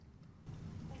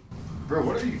Bro,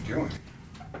 what are you doing?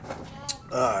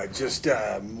 Just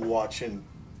watching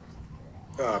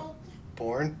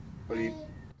porn. What are you?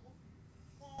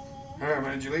 Alright,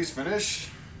 man, did you at least finish?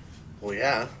 Well,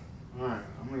 yeah. Alright,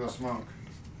 I'm gonna go smoke.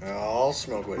 I'll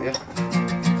smoke with you.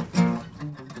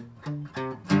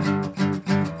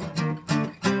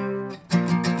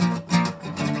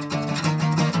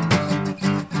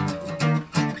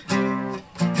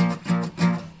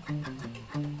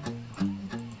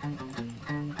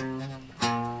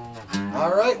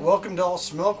 All right, welcome to I'll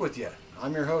Smoke with you.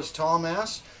 I'm your host, Tom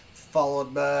Ass,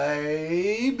 followed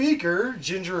by Beaker,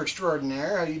 Ginger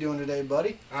Extraordinaire. How you doing today,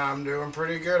 buddy? I'm doing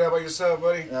pretty good. How about yourself,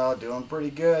 buddy? Oh, doing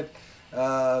pretty good.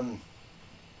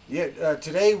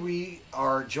 Today we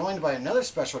are joined by another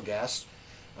special guest.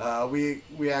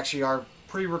 We actually are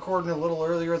pre-recording a little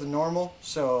earlier than normal,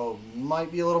 so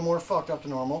might be a little more fucked up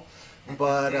than normal.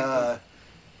 But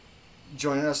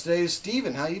joining us today is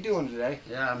Steven. How you doing today?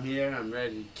 Yeah, I'm here. I'm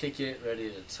ready to kick it, ready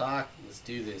to talk. Let's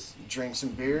do this. Drink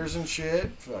some beers and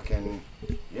shit. Fucking,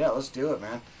 yeah, let's do it,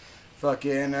 man.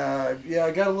 Fucking,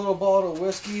 I got a little bottle of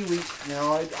whiskey.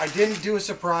 I didn't do a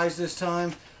surprise this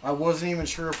time. I wasn't even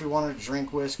sure if we wanted to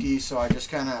drink whiskey, so I just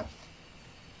kind of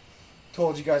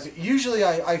told you guys. Usually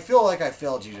I feel like I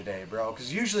failed you today, bro,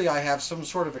 because usually I have some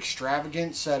sort of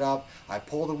extravagant setup. I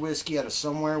pull the whiskey out of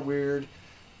somewhere weird,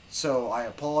 so I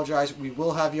apologize. We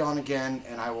will have you on again,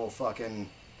 and I will fucking...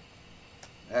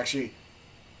 Actually,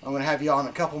 I'm going to have you on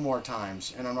a couple more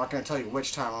times, and I'm not going to tell you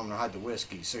which time I'm going to hide the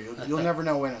whiskey, so you'll never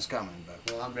know when it's coming.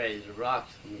 But well, I'm ready to rock.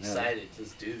 I'm excited. Yeah.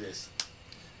 Let's do this.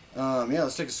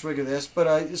 Let's take a swig of this. But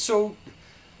I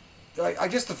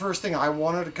guess the first thing I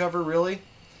wanted to cover really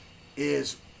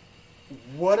is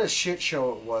what a shit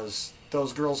show it was.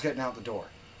 Those girls getting out the door.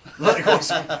 Like,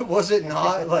 was it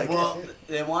not like? Well,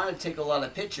 they want to take a lot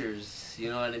of pictures.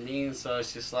 You know what I mean? So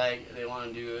it's just like they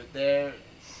want to do it there.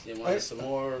 They want some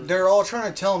more. They're all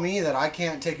trying to tell me that I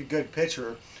can't take a good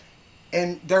picture,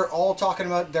 and they're all talking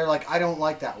about. They're like, I don't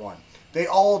like that one. They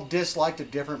all disliked a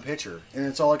different picture, and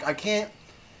it's all like, I can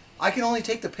only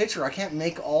take the picture. I can't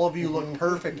make all of you look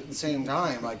perfect at the same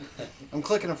time. Like, I'm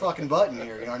clicking a fucking button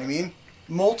here, you know what I mean?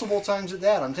 Multiple times at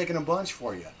that. I'm taking a bunch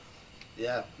for you.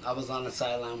 Yeah, I was on the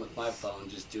sideline with my phone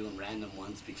just doing random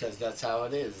ones because that's how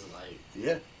it is. Like,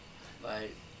 yeah.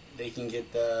 Like, they can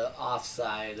get the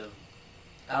offside of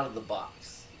out of the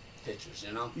box pictures,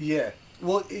 you know? Yeah.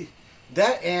 Well,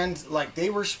 that and, like, they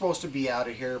were supposed to be out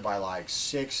of here by, like,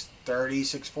 6:30,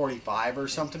 6:45 or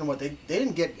something. What they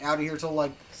didn't get out of here till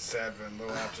like 7, a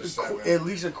little after 7. At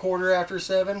least a quarter after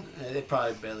 7. Yeah, they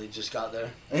probably barely just got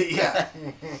there. Yeah.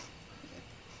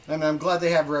 I mean, I'm glad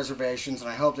they have reservations, and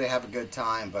I hope they have a good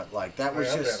time. But like that was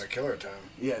I just hope they had a killer time.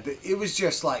 Yeah, it was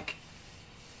just like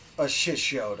a shit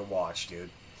show to watch,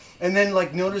 dude. And then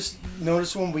like notice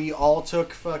when we all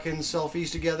took fucking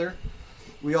selfies together.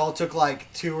 We all took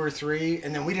like 2 or 3,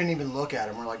 and then we didn't even look at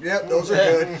them. We're like, yep, those are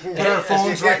good. Put our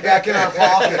phones right back in our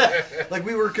pocket. Like,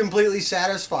 we were completely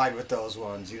satisfied with those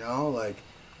ones, you know? Like,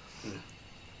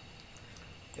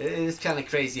 it's kind of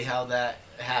crazy how that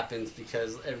happens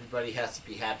because everybody has to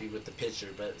be happy with the picture.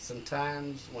 But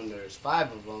sometimes when there's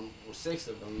 5 of them or 6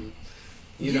 of them,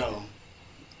 you know.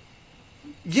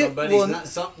 Yeah,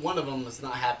 one of them is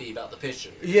not happy about the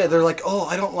picture. Yeah, they're like, oh,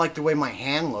 I don't like the way my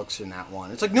hand looks in that one.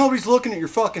 It's like, nobody's looking at your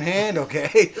fucking hand,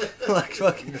 okay? Like,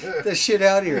 fucking, get that shit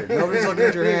out of here. Nobody's looking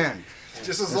at your hand.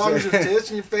 Just as long as your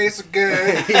tits and your face are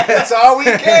good. Yeah. That's all we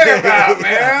care about,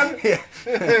 man. Yeah.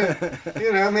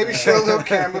 You know, maybe show a little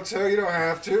camel toe. You don't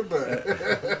have to, but...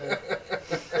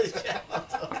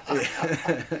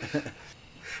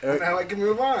 Now I can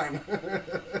move on.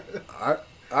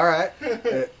 All right.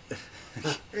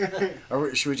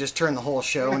 Should we just turn the whole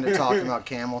show into talking about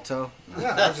camel toe? No,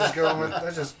 I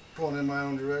was just pulling in my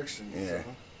own direction. Yeah.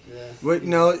 So. Yeah. But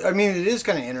no, I mean, it is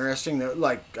kind of interesting that,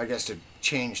 like, I guess to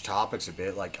change topics a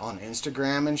bit, like on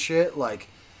Instagram and shit, like,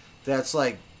 that's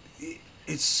like,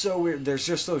 it's so weird. There's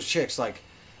just those chicks, like,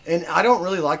 and I don't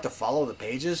really like to follow the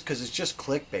pages because it's just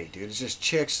clickbait, dude. It's just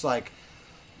chicks, like,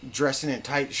 dressing in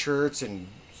tight shirts and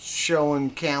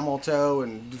showing camel toe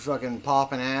and fucking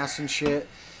popping ass and shit.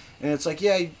 And it's like,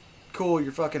 yeah, cool,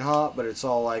 you're fucking hot, but it's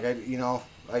all like, I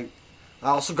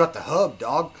also got the hub,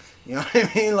 dog. You know what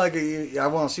I mean? Like, I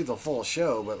want to see the full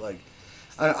show, but like,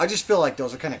 I just feel like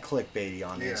those are kind of clickbaity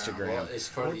on Instagram. Well, it's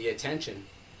for the attention.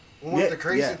 Well, what the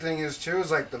crazy thing is too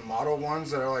is like the model ones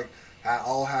that are like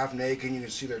all half naked. You can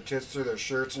see their tits through their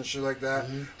shirts and shit like that.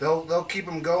 Mm-hmm. They'll keep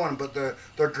them going. But the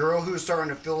girl who's starting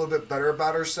to feel a little bit better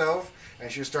about herself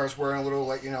and she starts wearing a little,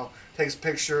 like, takes a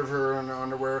picture of her in her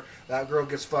underwear. That girl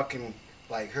gets fucking,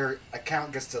 like, her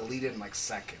account gets deleted in like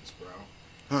seconds, bro.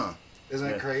 Huh. Isn't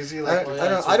it crazy? Like,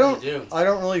 I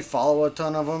don't really follow a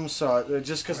ton of them, so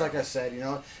just because, like I said,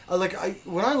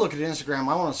 when I look at Instagram,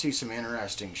 I want to see some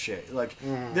interesting shit. Like,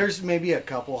 there's maybe a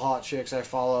couple hot chicks I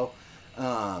follow,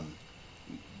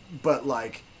 but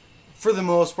like, for the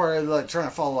most part, I like trying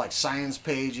to follow like science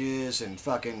pages and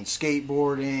fucking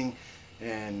skateboarding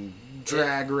and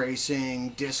drag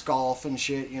racing, disc golf and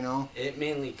shit. It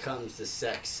mainly comes to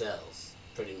sex sells.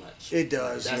 Pretty much. It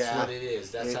does, That's what it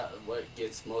is. That's what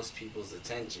gets most people's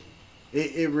attention.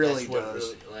 It really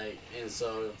does. And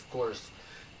so, of course,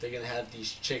 they're going to have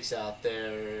these chicks out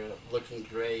there looking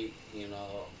great,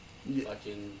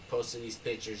 fucking posting these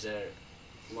pictures that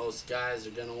most guys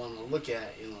are going to want to look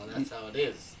at, that's how it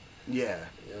is. Yeah.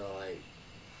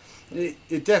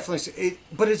 It definitely,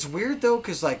 but it's weird though,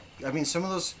 because some of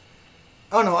those,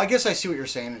 I don't know, I guess I see what you're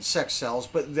saying, it's sex sells,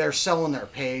 but they're selling their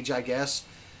page, I guess.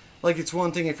 Like, it's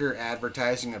one thing if you're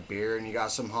advertising a beer and you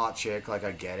got some hot chick, like,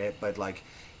 I get it. But, like,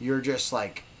 you're just,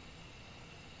 like,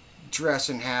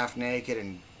 dressing half naked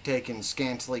and taking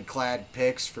scantily clad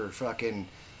pics for fucking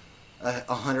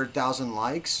 100,000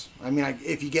 likes. I mean,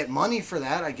 if you get money for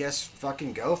that, I guess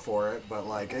fucking go for it. But,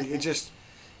 like, it just,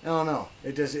 I don't know.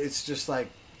 It's just, like,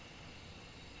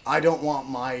 I don't want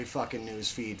my fucking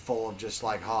news feed full of just,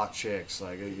 like, hot chicks.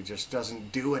 Like, it just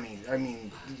doesn't do any,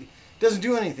 doesn't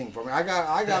do anything for me. I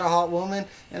got a hot woman,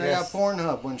 and I got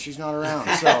Pornhub when she's not around.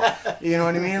 So, you know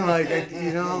what I mean? Like,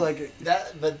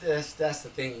 that. But that's the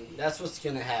thing. That's what's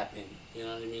gonna happen. You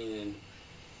know what I mean? And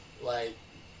like,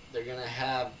 they're gonna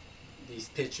have these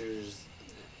pictures,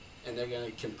 and they're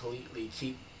gonna completely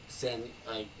keep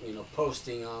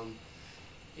posting them.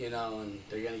 And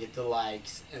they're gonna get the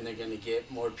likes, and they're gonna get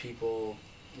more people,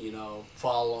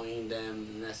 following them,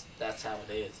 and that's how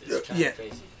it is. It's kind of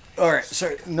crazy. All right,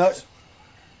 so not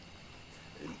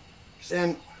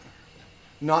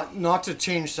to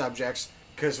change subjects,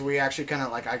 because we actually kind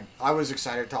of I was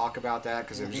excited to talk about that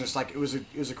because it was just like it was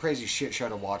a crazy shit show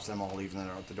to watch them all leaving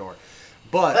out the door,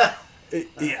 but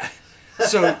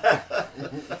so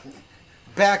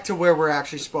back to where we're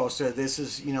actually supposed to. This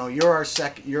is you're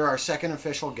our second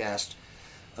official guest.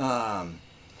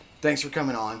 Thanks for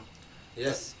coming on.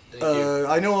 Yes, thank you.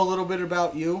 I know a little bit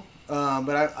about you.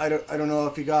 But I don't know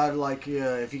if you got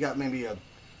maybe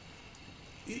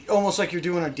almost like you're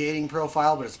doing a dating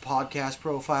profile, but it's a podcast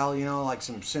profile, like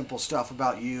some simple stuff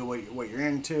about you, what you're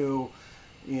into,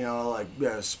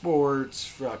 sports,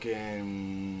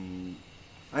 fucking,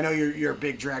 I know you're a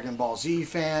big Dragon Ball Z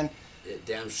fan. Yeah,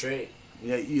 damn straight.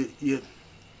 Yeah,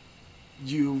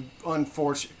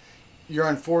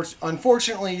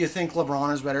 unfortunately you think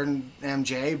LeBron is better than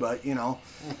MJ, but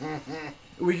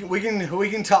We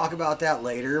can talk about that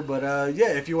later, but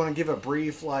if you want to give a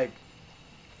brief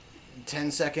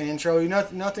 10-second intro,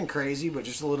 nothing crazy, but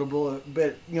just a little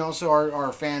bit, so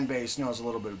our fan base knows a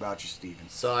little bit about you, Steven.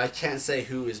 So I can't say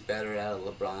who is better out of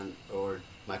LeBron or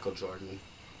Michael Jordan.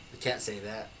 I can't say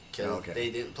that because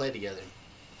they didn't play together.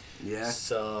 Yeah.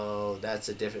 So that's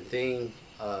a different thing,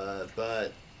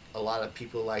 but a lot of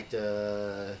people like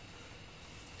to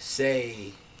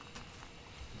say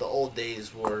the old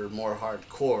days were more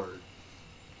hardcore,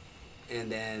 and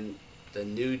then the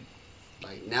new,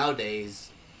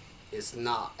 nowadays, it's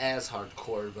not as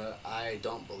hardcore, but I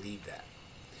don't believe that,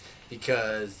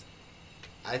 because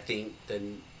I think the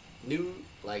new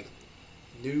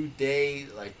day,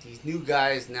 these new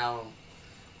guys now,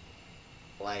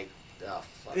 I know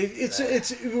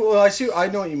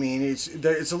what you mean.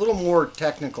 It's a little more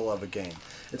technical of a game.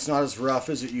 It's not as rough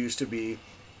as it used to be.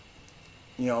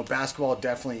 Basketball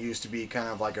definitely used to be kind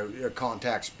of like a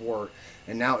contact sport,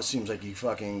 and now it seems like you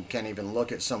fucking can't even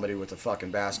look at somebody with a fucking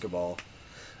basketball.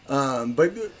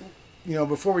 But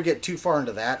before we get too far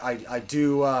into that, I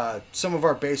do some of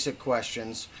our basic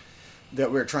questions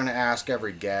that we're trying to ask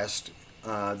every guest.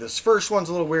 This first one's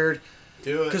a little weird.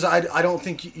 Do it. Because I don't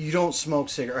think you don't smoke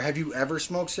cigarettes. Have you ever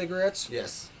smoked cigarettes?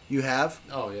 Yes. You have?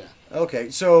 Oh, yeah. Okay,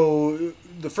 so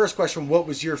the first question, what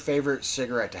was your favorite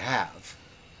cigarette to have?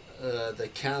 The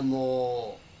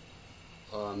Camel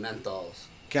menthols.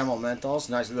 Camel menthols?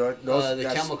 Nice. The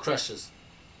Camel Crushes.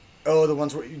 Oh, the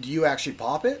ones where... Do you actually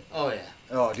pop it? Oh, yeah.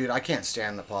 Oh, dude, I can't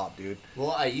stand the pop, dude. Well,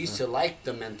 I used to like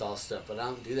the menthol stuff, but I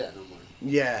don't do that no more.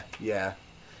 Yeah.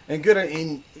 And good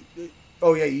in...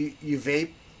 Oh, yeah, you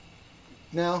vape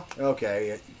now?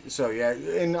 Okay. So, yeah,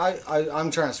 and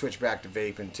I'm trying to switch back to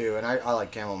vaping, too, and I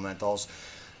like Camel menthols.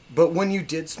 But when you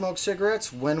did smoke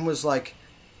cigarettes, when was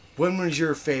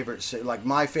your favorite?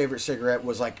 My favorite cigarette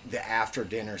was the after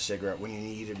dinner cigarette when you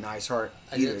needed nice hard.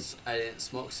 I didn't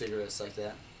smoke cigarettes like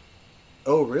that.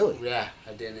 Oh, really? Yeah,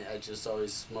 I didn't. I just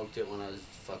always smoked it when I was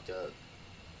fucked up,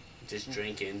 just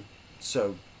drinking.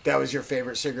 So that was your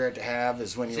favorite cigarette to have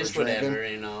is when you just were drinking? Whatever,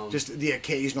 you know. Just the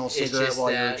occasional cigarette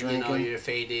while you were drinking? You know, you're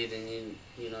faded and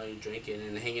you're drinking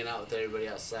and hanging out with everybody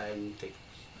outside and take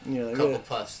a couple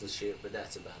puffs and shit, but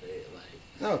that's about it.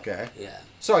 Like, okay. Yeah.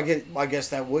 So I guess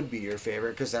that would be your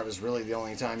favorite because that was really the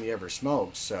only time you ever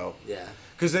smoked. So yeah.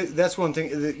 Because that's one thing,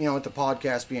 with the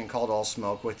podcast being called All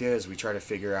Smoke With You is we try to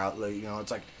figure out, it's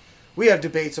like we have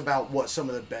debates about what some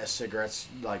of the best cigarettes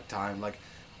time. Like,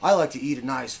 I like to eat a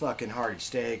nice fucking hearty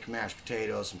steak, mashed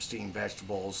potatoes, some steamed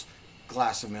vegetables,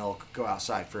 glass of milk, go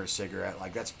outside for a cigarette.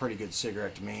 Like, that's a pretty good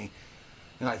cigarette to me.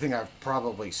 And I think I've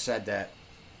probably said that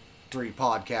 3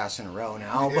 podcasts in a row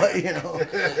now, but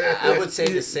I would say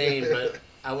the same, but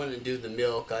I wouldn't do the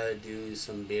milk. I would do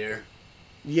some beer.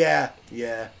 Yeah.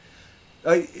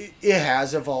 It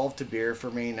has evolved to beer for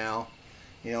me now.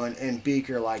 And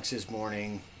Beaker likes his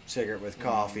morning cigarette with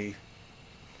coffee.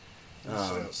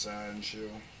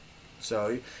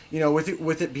 So,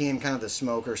 with it being kind of the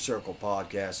Smoker Circle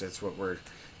podcast, that's what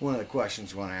one of the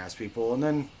questions we want to ask people. And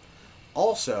then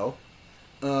also,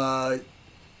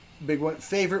 big one,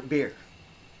 favorite beer.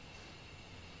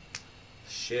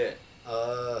 Shit.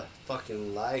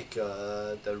 Fucking like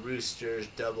the Roosters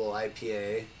Double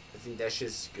IPA. I think that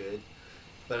shit's good.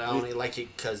 But I only like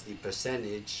it because the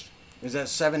percentage. Is that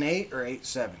 7.8 or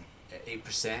 8.7?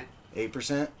 8%.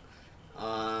 8%?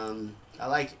 I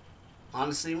like,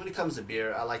 honestly, when it comes to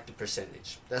beer, I like the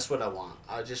percentage. That's what I want.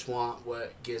 I just want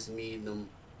what gives me the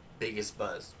biggest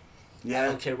buzz. Yeah. I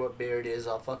don't care what beer it is.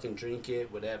 I'll fucking drink it,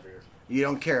 whatever. You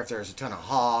don't care if there's a ton of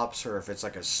hops or if it's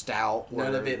like a stout.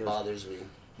 None of it bothers me.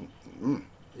 Mm.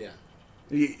 Yeah.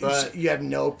 You have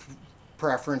no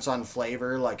preference on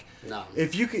flavor? Like, no.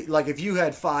 If you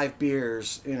had 5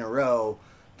 beers in a row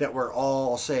that were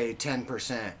all, say,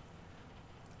 10%.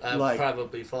 I'd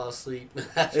probably fall asleep.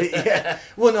 Yeah.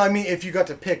 Well, no, I mean, if you got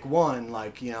to pick one,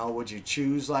 would you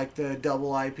choose, the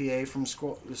double IPA from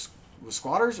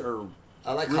Squatters or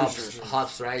I like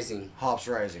Hops Rising. Hops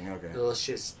Rising, okay. Those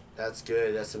shits, that's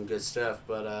good. That's some good stuff.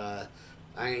 But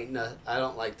I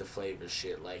don't like the flavor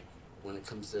shit. When it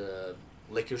comes to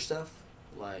liquor stuff,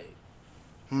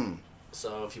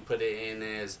 So if you put it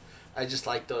in I just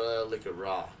like the liquor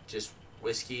raw. Just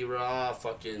whiskey raw,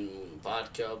 fucking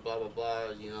vodka, blah, blah,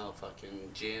 blah,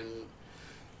 fucking gin.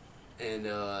 And,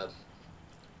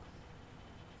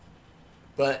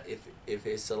 but if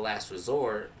it's the last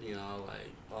resort,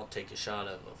 I'll take a shot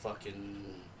of a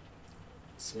fucking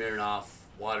Smirnoff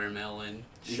watermelon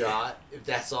shot, if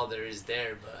that's all there is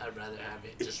there, but I'd rather have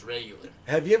it just regular.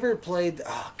 Have you ever played,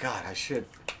 oh God, I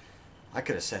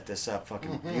could have set this up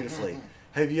fucking beautifully.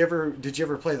 Did you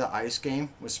ever play the ice game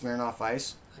with Smirnoff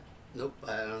Ice? Nope,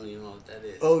 I don't even know what that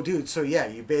is. Oh, dude, so yeah,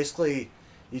 you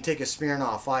take a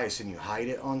Smirnoff Ice and you hide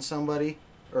it on somebody,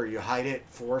 or you hide it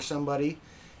for somebody,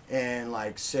 and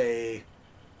say,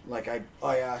 I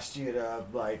asked you to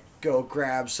go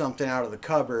grab something out of the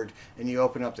cupboard, and you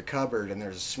open up the cupboard and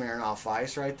there's a Smirnoff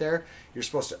Ice right there. You're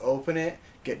supposed to open it,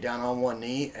 get down on one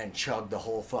knee, and chug the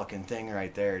whole fucking thing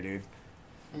right there, dude.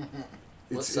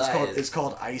 It's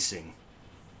called icing.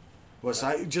 What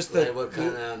kind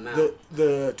of amount?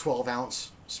 The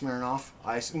 12-ounce Smirnoff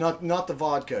Ice, not the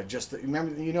vodka, just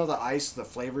remember the ice, the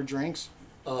flavored drinks.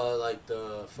 The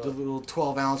little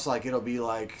 12-ounce, it'll be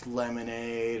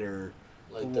lemonade or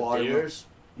water. The beers.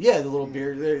 Yeah, the little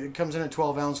beer. It comes in a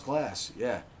 12-ounce glass.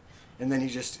 Yeah, and then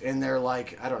they're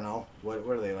I don't know what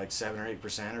are they 7 or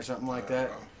 8% or something like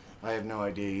that. I have no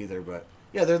idea either, but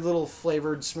yeah, they're little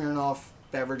flavored Smirnoff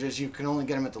beverages. You can only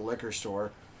get them at the liquor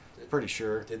store. Pretty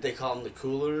sure. Did they call them the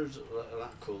coolers?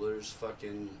 Not coolers,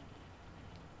 fucking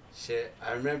shit.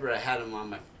 I remember I had them on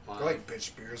my. They're like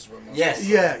bitch beers. Yes.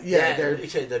 Yeah. They're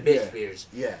the bitch beers.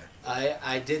 Yeah.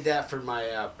 I did that for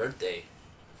my birthday.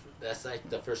 That's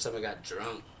the first time I got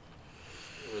drunk.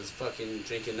 It was fucking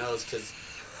drinking those because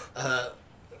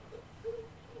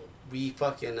we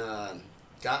fucking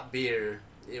got beer.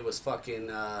 It was fucking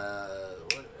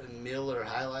Miller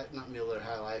High Life, not Miller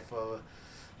High Life.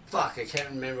 Fuck, I can't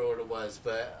remember what it was,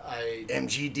 but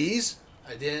MGDs?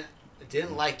 I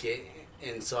didn't like it,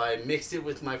 and so I mixed it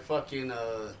with my fucking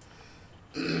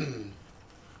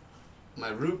my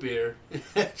root beer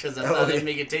because I thought it'd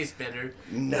make it taste better.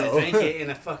 No. And I drank it and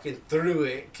I fucking threw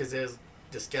it because it was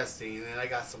disgusting. And then I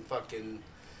got some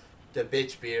the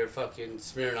bitch beer, fucking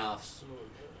Smirnoffs.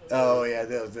 Oh yeah,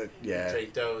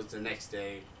 Drank those the next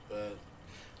day, but.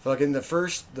 Fucking the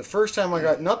first time I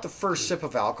got, not the first sip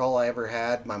of alcohol I ever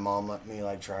had, my mom let me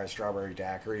try a strawberry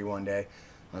daiquiri one day.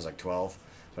 I was 12.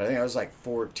 But I think I was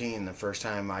 14 the first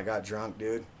time I got drunk,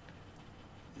 dude.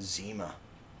 Zima.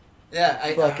 Yeah,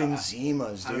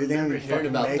 Zimas, dude. They don't even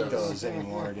fucking make those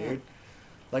anymore, dude.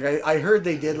 Like, I heard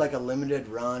they did, like, a limited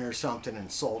run or something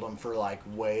and sold them for, like,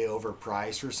 way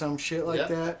overpriced or some shit like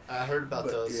that. I heard about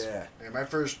those. Yeah. My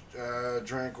first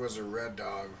drink was a Red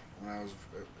Dog when I was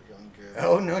a young kid.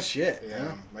 Oh, no shit.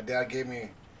 Yeah. My dad gave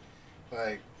me,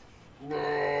 like,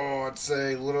 I'd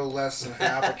say a little less than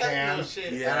half a can. No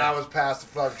shit. And I was past the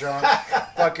fuck drunk.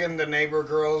 Fucking the neighbor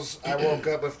girls, I woke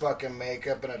up with fucking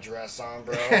makeup and a dress on,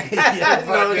 bro. Yeah,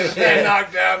 Fucking they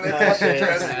knocked down, they fucking shit,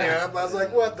 dressed me man. up. I was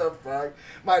like, what the fuck?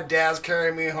 My dad's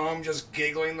carrying me home just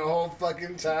giggling the whole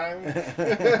fucking time.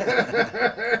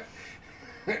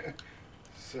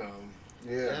 So,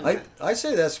 yeah. I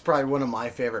say that's probably one of my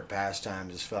favorite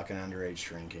pastimes is fucking underage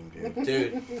drinking, dude.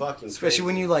 Dude, fucking Especially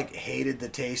when crazy. you, like, hated the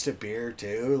taste of beer,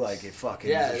 too. Like, it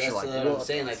fucking... Yeah, just that's like, what I'm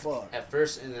saying. the Like, fuck? at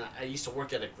first, and then I used to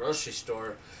work at a grocery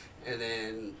store, and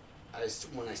then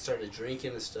when I started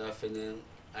drinking and stuff, and then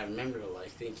I remember, like,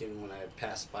 thinking when I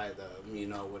passed by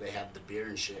where they have the beer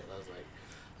and shit, I was like,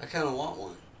 I kind of want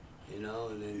one, you know?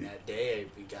 And then that day,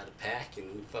 we got a pack, and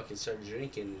we fucking started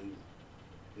drinking, and,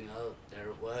 you know, there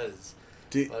it was.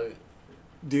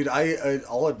 Dude,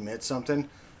 I'll admit something,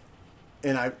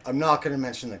 and I'm not going to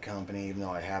mention the company, even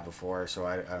though I have before, so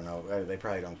I don't know. They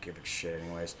probably don't give a shit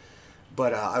anyways.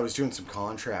 But I was doing some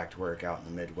contract work out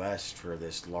in the Midwest for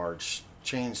this large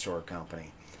chain store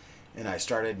company, and I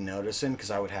started noticing, because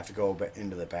I would have to go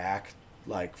into the back,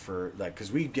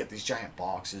 because we'd get these giant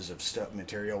boxes of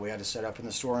material we had to set up in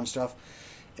the store and stuff.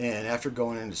 And after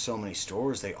going into so many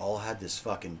stores, they all had this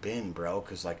fucking bin, bro.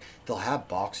 Because, like, they'll have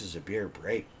boxes of beer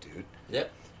break, dude.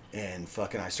 Yep. And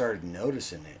fucking I started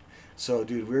noticing it. So,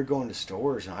 dude, we were going to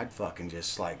stores, and I'd fucking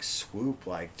just, like, swoop,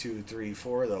 like, 2, 3,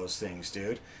 4 of those things,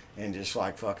 dude. And just,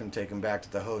 like, fucking take them back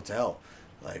to the hotel.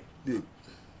 Like, dude,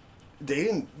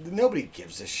 nobody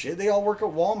gives a shit. They all work at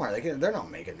Walmart. They're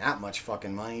not making that much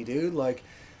fucking money, dude. Like,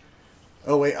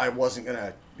 oh, wait, I wasn't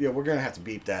gonna... Yeah, we're gonna have to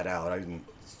beep that out. I didn't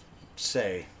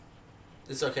say...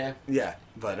 It's okay. Yeah,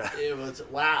 but... It was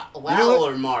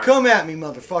Wowler Mart. Come at me,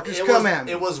 motherfuckers. Come at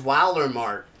me. It was Wowler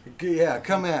Mart. Yeah,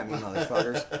 come at me,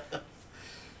 motherfuckers.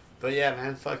 But yeah,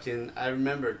 man, fucking... I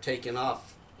remember taking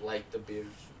off, like, the beers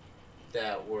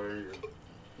that were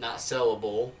not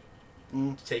sellable.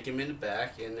 Take them in the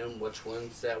back, and then which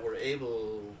ones that were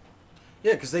able...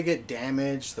 Yeah, because they get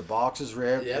damaged, the boxes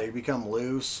rip, Yep. they become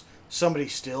loose. Somebody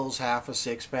steals half a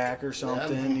 6-pack or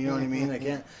something, you know what I mean?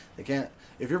 They can't,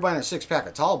 if you're buying a 6-pack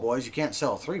of Tall Boys, you can't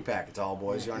sell a 3-pack of Tall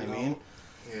Boys, you know what I mean?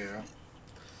 Yeah.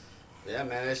 Yeah,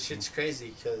 man, that shit's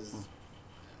crazy, because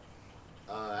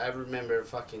I remember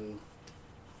fucking...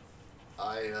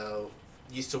 I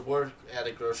used to work at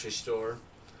a grocery store,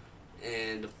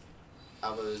 and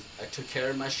I took care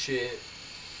of my shit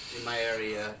in my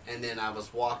area, and then I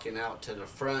was walking out to the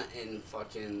front, and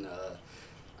fucking...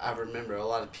 I remember a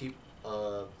lot of people,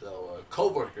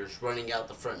 co-workers running out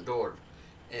the front door.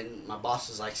 And my boss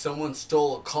was like, someone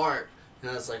stole a cart. And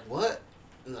I was like, what?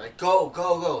 And they're like, go,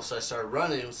 go, go. So I started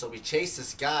running. So we chased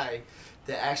this guy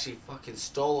that actually fucking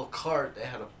stole a cart that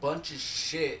had a bunch of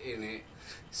shit in it.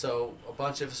 So a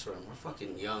bunch of us we're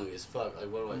fucking young as fuck.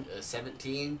 Like, what am I,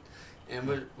 17? And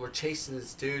we're chasing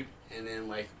this dude. And then,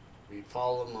 like, we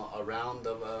follow him around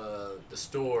the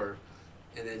store.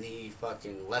 And then he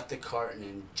fucking left the cart and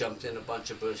then jumped in a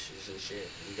bunch of bushes and shit.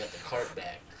 And we got the cart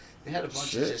back. They had a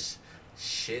bunch of just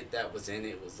shit that was in it.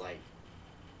 It was like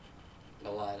a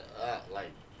lot of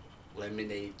like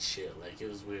lemonade shit. Like, it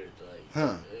was weird.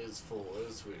 Like, it was full. It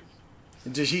was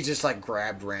weird. Did he just like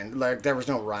grabbed random? Like, there was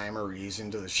no rhyme or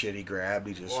reason to the shit he grabbed.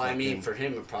 He just. Well, I mean, for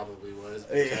him it probably was,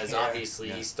 because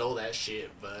obviously he stole that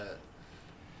shit, but.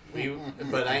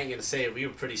 But I ain't gonna say it. We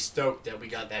were pretty stoked that we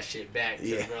got that shit back.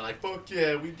 Yeah. We're like, fuck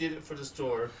yeah, we did it for the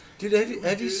store. Dude,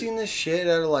 have you seen this shit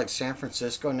out of like San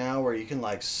Francisco now, where you can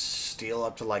like steal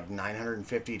up to like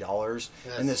 $950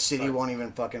 and the city won't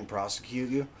even fucking prosecute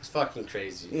you? It's fucking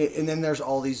crazy. And then there's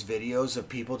all these videos of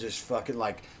people just fucking,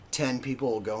 like, 10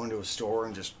 people will go into a store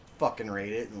and just fucking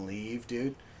raid it and leave,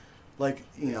 dude. Like,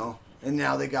 you know. And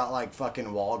now they got, like, fucking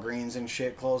Walgreens and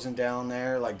shit closing down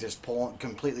there. Like, just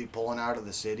completely pulling out of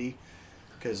the city.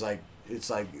 Because, like, it's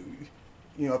like,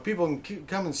 you know, people can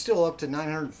come and steal up to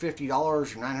 $950 or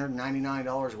 $999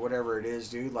 or whatever it is,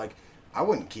 dude. Like, I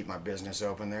wouldn't keep my business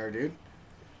open there, dude.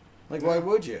 Like, why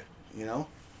would you? You know?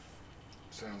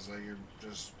 Sounds like you're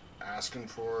just asking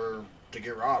to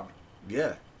get robbed.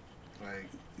 Yeah. Like...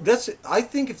 I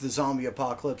think if the zombie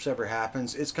apocalypse ever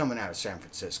happens, it's coming out of San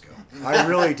Francisco. I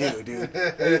really do, dude.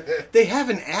 They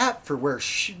have an app for where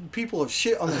people have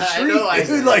shit on the street. I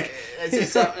know. Like,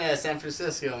 it's San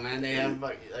Francisco, man. They have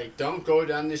like don't go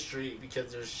down the street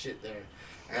because there's shit there.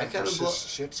 That kind of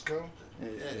shitsco.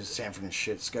 San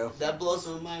Francisco. That blows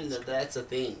my mind that that's a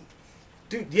thing.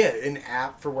 Dude, yeah, an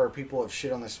app for where people have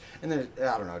shit on this. And then,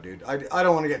 I don't know, dude. I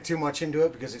don't want to get too much into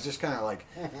it because it's just kind of like...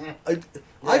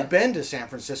 I've been to San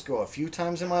Francisco a few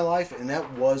times in my life, and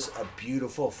that was a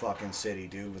beautiful fucking city,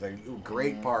 dude, with a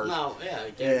great park. No, yeah, I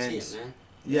guarantee it, man.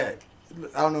 Yeah.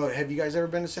 I don't know, have you guys ever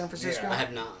been to San Francisco? Yeah, I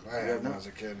have not. I have when I was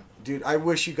a kid. Dude, I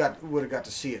wish you would have got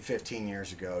to see it 15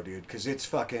 years ago, dude, because it's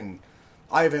fucking...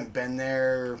 I haven't been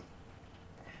there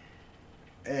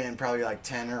in probably like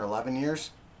 10 or 11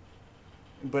 years.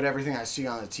 But everything I see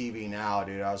on the TV now,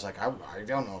 dude, I was like, I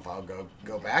don't know if I'll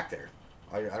go back there.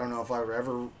 I don't know if I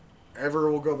ever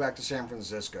will go back to San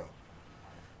Francisco.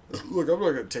 Look, I'm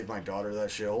not gonna take my daughter to that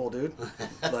shithole, dude.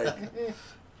 Like,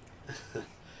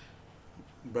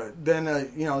 but then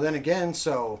then again,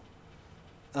 so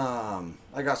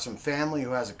I got some family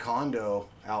who has a condo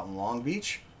out in Long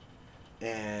Beach,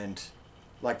 and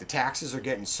like the taxes are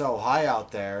getting so high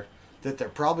out there that they're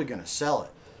probably gonna sell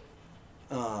it.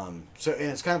 So, and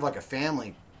it's kind of like a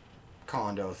family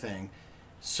condo thing.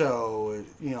 So,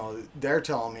 they're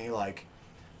telling me like,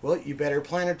 well, you better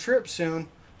plan a trip soon.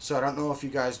 So I don't know if you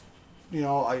guys, me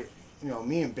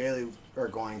and Bailey are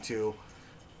going to,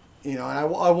 and I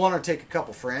want to take a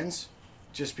couple friends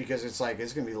just because it's like,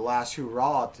 it's going to be the last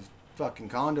hurrah at the fucking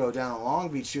condo down in Long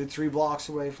Beach, dude, 3 blocks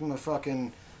away from the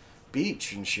fucking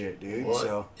beach and shit, dude. Well,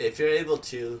 so if you're able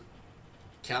to,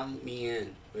 count me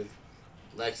in with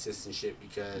Lexus and shit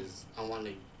because I want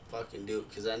to fucking do it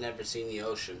because I never seen the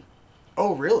ocean.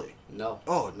 Oh, really? No.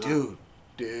 Oh, no.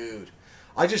 Dude.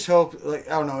 I just hope, like,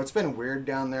 I don't know, it's been weird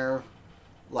down there.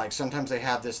 Like, sometimes they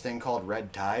have this thing called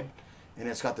red tide, and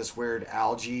it's got this weird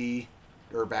algae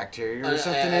or bacteria or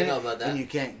something in it. I know about that. And you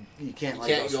can't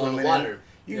go swimming in the water.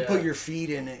 You can put your feet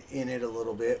in it a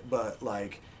little bit, but,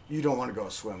 like, you don't want to go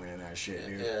swimming in that shit,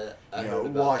 dude. Yeah, I heard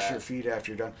about wash that. your feet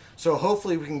after you're done. So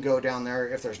hopefully we can go down there.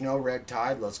 If there's no red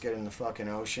tide, let's get in the fucking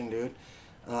ocean, dude.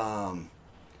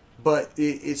 But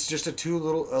it's just a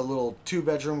little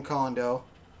 2-bedroom condo.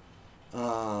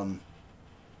 And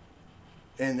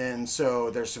then so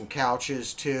there's some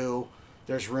couches too.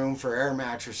 There's room for air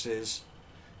mattresses.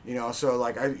 So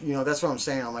like that's what I'm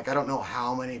saying. I'm like, I don't know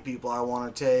how many people I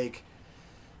want to take.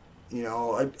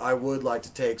 I would like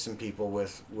to take some people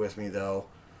with me though.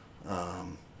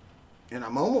 And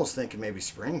I'm almost thinking maybe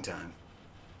springtime.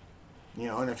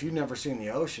 And if you've never seen the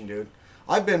ocean, dude,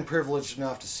 I've been privileged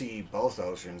enough to see both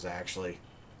oceans actually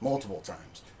multiple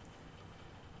times.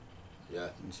 Yeah.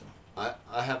 And so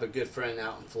I have a good friend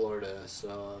out in Florida,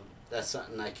 so that's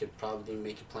something I could probably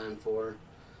make a plan for.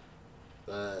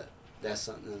 But that's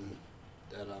something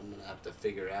that I'm gonna have to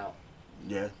figure out.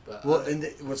 Yeah. But well, and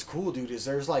what's cool, dude, is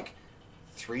there's like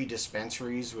 3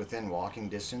 dispensaries within walking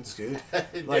distance, dude.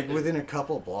 Like within a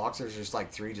couple of blocks, there's just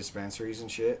like 3 dispensaries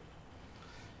and shit.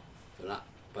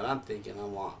 But I'm thinking I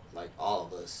want like all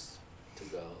of us to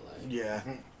go, like yeah,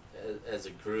 as a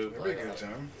group. That'd be a good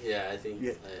time. Yeah, I think.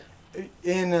 Yeah.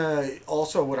 And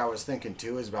also what I was thinking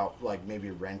too is about like maybe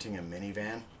renting a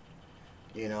minivan,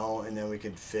 and then we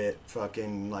could fit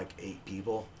fucking like 8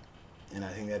 people, and I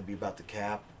think that'd be about the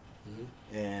cap.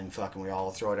 Mm-hmm. And fucking we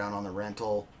all throw down on the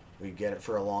rental. We get it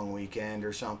for a long weekend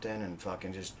or something, and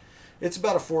fucking just, it's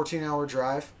about a 14-hour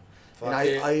drive. And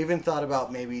I even thought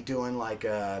about maybe doing like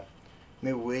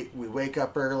maybe we wake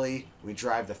up early, we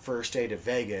drive the first day to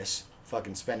Vegas,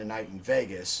 fucking spend a night in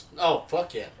Vegas. Oh,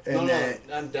 fuck yeah. And no,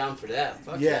 I'm down for that.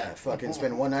 Fuck yeah. Fucking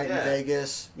spend one night in Yeah.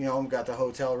 Vegas, got the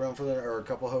hotel room or a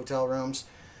couple hotel rooms.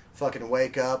 Fucking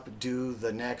wake up, do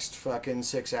the next fucking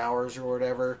 6 hours or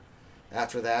whatever.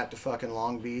 After that to fucking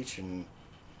Long Beach and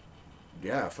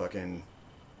yeah, fucking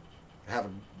have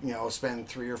spend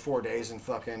 3 or 4 days in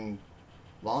fucking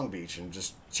Long Beach and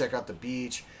just check out the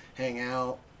beach, hang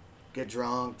out, get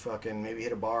drunk, fucking maybe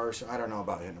hit a bar or something. I don't know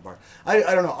about hitting a bar. I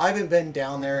don't know. I haven't been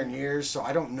down there in years, so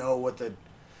I don't know what the...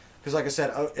 Because like I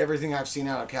said, everything I've seen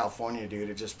out of California, dude,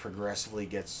 it just progressively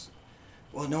gets...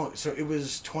 Well, no, so it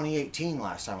was 2018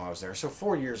 last time I was there, so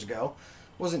 4 years ago.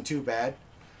 Wasn't too bad.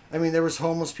 I mean, there was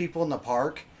homeless people in the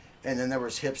park, and then there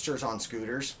was hipsters on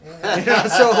scooters.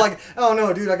 So like, oh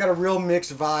no, dude, I got a real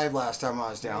mixed vibe last time I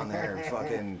was down there.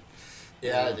 Fucking...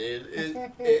 Yeah, dude.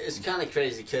 It's kind of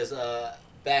crazy because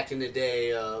back in the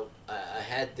day, I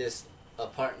had this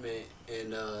apartment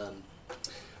and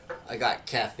I got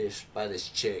catfished by this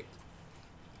chick.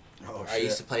 Oh, shit. I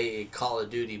used to play Call of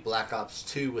Duty Black Ops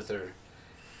 2 with her.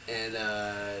 And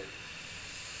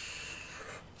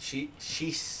she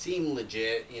seemed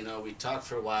legit, we talked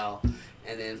for a while.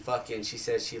 And then fucking she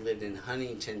said she lived in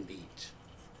Huntington Beach.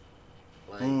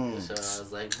 So I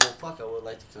was like, well, fuck, I would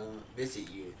like to come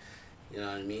visit you. You know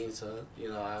what I mean? So,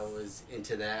 I was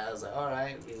into that. I was like, all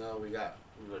right, we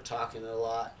were talking a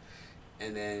lot.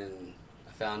 And then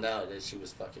found out that she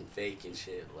was fucking fake and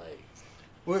shit. Like,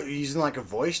 what, using like a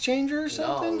voice changer or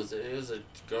something? No, it was a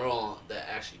girl that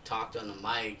actually talked on the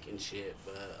mic and shit.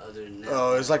 But other than that,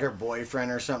 Oh, it was like her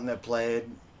boyfriend or something that played.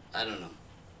 I don't know.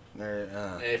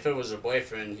 There, If it was her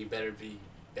boyfriend, he better be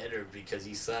better because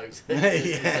he sucks.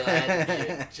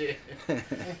 Yeah.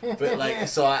 But like,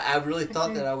 so I really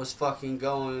thought that I was fucking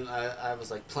going. I was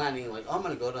like planning, like, I'm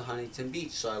gonna go to Huntington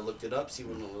Beach. So I looked it up, see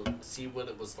what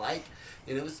it was like,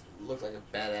 and looked like a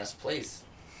badass place.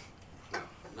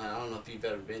 I don't know if you've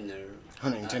ever been there.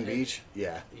 Huntington Beach?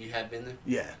 Yeah. You have been there?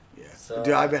 Yeah. So,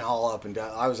 dude, I've been all up and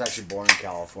down. I was actually born in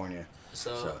California.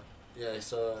 So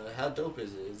how dope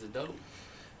is it? Is it dope?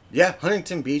 Yeah,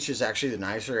 Huntington Beach is actually the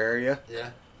nicer area.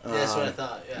 Yeah. That's what I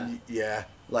thought, yeah. Yeah.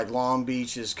 Like Long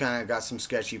Beach has kind of got some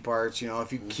sketchy parts. You know,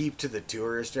 if you keep to the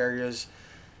tourist areas,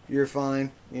 you're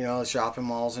fine. You know, shopping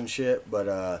malls and shit. But,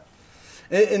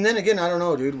 and then again, I don't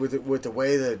know, dude, with the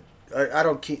way that, I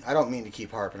don't mean to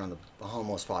keep harping on the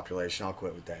homeless population. I'll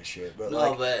quit with that shit. But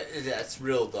no, but that's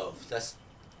real though. That's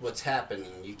what's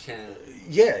happening. You can't.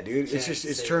 Yeah, dude.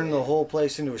 It's turning the whole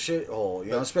place into a shithole.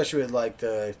 You know, especially with like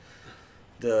the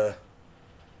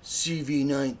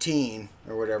CV-19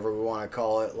 or whatever we want to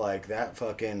call it. Like that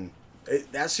fucking.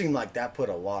 That seemed like that put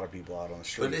a lot of people out on the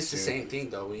street. But it's the same thing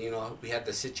though. We had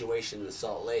the situation in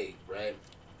Salt Lake, right?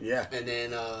 Yeah. And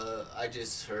then I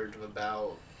just heard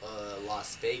about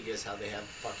Las Vegas, how they have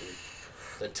fucking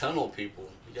the tunnel people.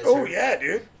 Yeah,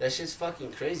 dude. That shit's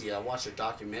fucking crazy. I watched a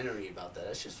documentary about that.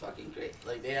 That's just fucking great.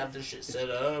 Like, they have their shit set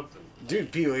up. And,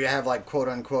 dude, people, you have, like,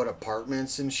 quote-unquote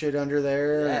apartments and shit under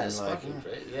there. Yeah, and, it's like, fucking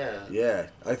crazy. Yeah. Yeah.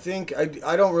 I think,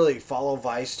 I don't really follow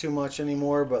Vice too much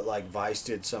anymore, but, like, Vice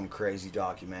did some crazy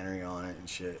documentary on it and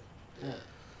shit. Yeah.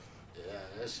 Yeah,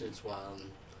 that shit's wild.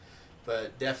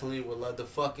 But definitely would love to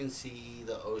fucking see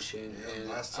the ocean. Yeah,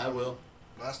 and I will.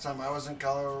 Last time I was in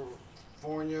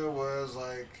California was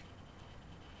like,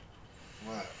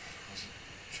 what? Was it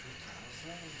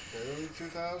 2000? Early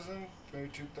 2000? Maybe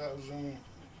 2000?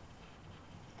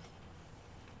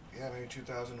 Yeah, maybe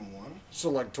 2001.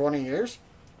 So like 20 years?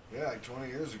 Yeah, like 20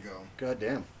 years ago. God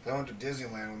damn. I went to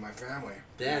Disneyland with my family.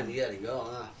 Damn, you gotta go,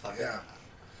 huh? Fuck yeah.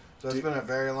 So it's been a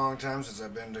very long time since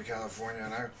I've been to California,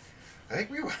 and I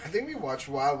think we watched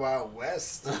Wild Wild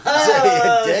West.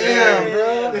 Damn,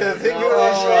 bro. I think we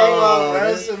watched Wild Wild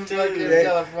West in fucking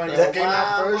California. That came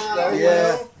out first, though.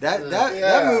 Yeah,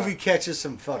 that movie catches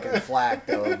some fucking flack,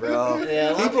 though, bro.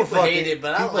 Yeah, people hate it,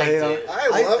 but I liked it.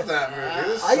 I love that movie.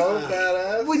 It was so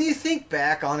badass. When you think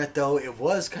back on it, though, it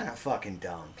was kind of fucking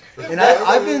dumb. And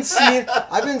I've been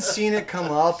seeing it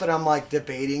come up, and I'm like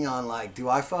debating on like, do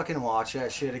I fucking watch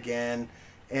that shit again?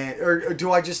 Or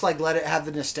do I just like let it have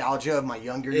the nostalgia of my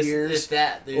younger years? It's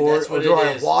that, dude. Or, that's what or do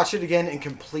it is. I watch it again and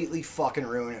completely fucking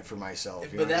ruin it for myself?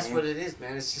 But that's what it is,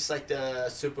 man. It's just like the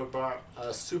Super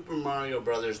Mario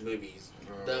Brothers movies.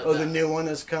 The new one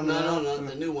that's coming out? No,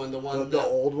 the new one. The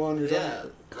old one? Or yeah,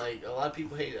 like a lot of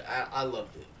people hate it. I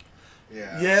loved it.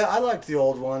 Yeah. Yeah, I liked the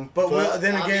old one. But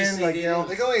then again, like, you know.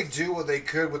 They can only do what they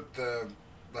could with the,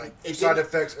 like, side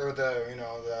effects or the, you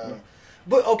know, the...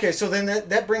 But, okay, so then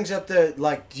that brings up the,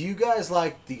 like, do you guys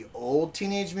like the old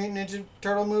Teenage Mutant Ninja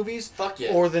Turtle movies? Fuck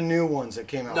yeah. Or the new ones that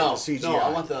came out with the CGI? No, I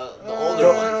want the older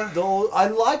ones. I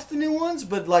liked the new ones,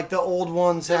 but, like, the old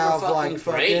ones have, like,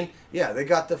 fucking... Yeah, they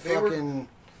got the fucking...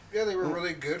 They were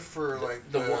really good for,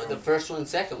 like, the first one,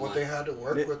 second one. What they had to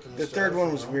work with and the stuff, third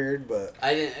one was weird, but...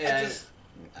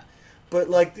 But,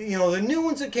 like, you know, the new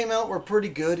ones that came out were pretty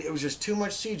good. It was just too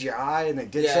much CGI, and they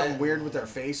did something weird with their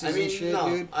faces and shit,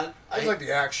 dude. I like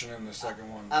the action in the second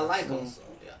one. I like them.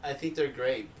 I think they're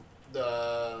great.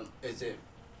 Is it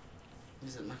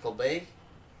Michael Bay?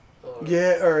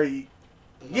 The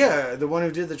one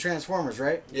who did the Transformers,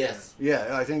 right? Yes. Yeah,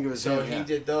 I think it was him. So he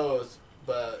did those,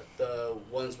 but the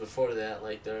ones before that,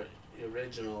 like the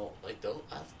original, like those,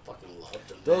 I fucking loved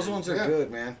them. Those ones are good,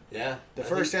 man. Yeah. The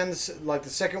first and the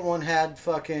second one had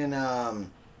fucking oh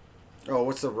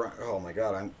my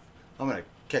god, I'm gonna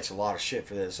catch a lot of shit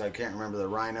for this. I can't remember the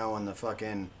Rhino and the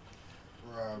fucking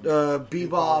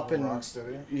Bebop and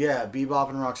Rocksteady. Yeah, Bebop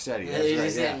and Rocksteady. He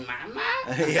said, "Mama."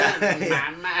 Yeah,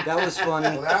 that was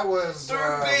funny. Well, that was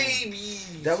they're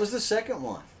babies. That was the second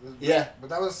one. Yeah, but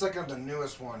that was the second, the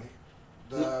newest one.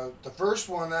 The first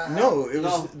one that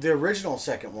was the original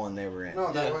second one they were in.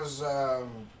 No, that was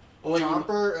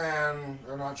Chomper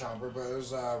or not Chomper, but it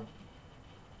was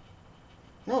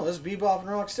no, this is Bebop and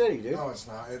Rocksteady, dude. No, it's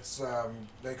not. It's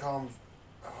they call them.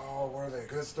 Oh, what are they?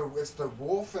 Cause it's the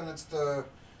wolf and it's the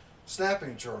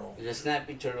snapping turtle. The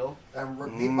snapping turtle. And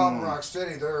Bebop and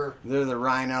Rocksteady, they're the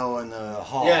rhino and the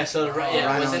hawk. Yeah, so the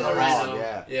rhino was it and the rhino?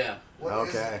 hawk, Yeah.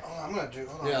 okay. I'm gonna do.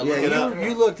 Hold on. Yeah, Yeah, look it up.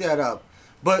 you looked that up.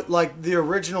 But like the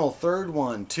original third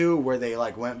one too, where they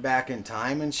like went back in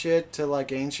time and shit to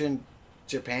like ancient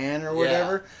Japan or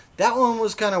whatever. That one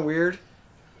was kind of weird.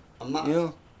 I'm not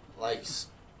like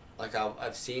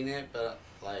I've seen it, but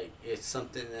like it's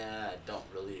something that I don't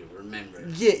really remember.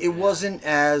 Yeah, it wasn't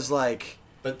as like.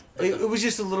 But it was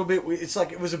just a little bit. It's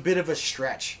like it was a bit of a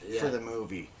stretch for the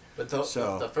movie. But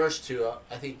the first two,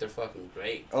 I think they're fucking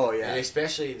great. Oh yeah, and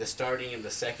especially the starting of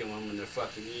the second one when they're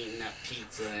fucking eating that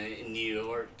pizza in New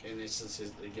York, and it's just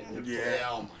they're getting their play.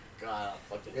 Oh my god,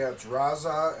 fucking. Yeah, it's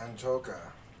Raza and Toka.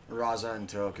 Raza and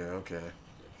Toka, okay.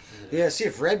 Yeah, see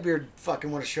if Redbeard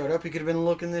fucking would have showed up, he could have been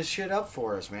looking this shit up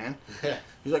for us, man.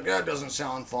 He's like, that doesn't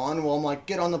sound fun. Well, I'm like,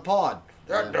 get on the pod.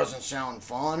 That doesn't sound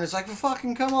fun. It's like, well,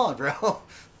 fucking come on, bro.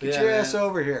 Get your ass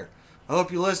over here. I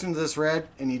hope you listen to this, Red,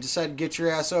 and you decide to get your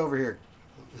ass over here.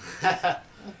 But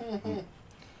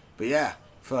yeah,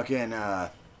 fucking, oh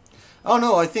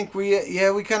no, I think we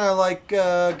kind of like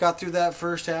got through that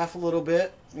first half a little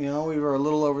bit. You know, we were a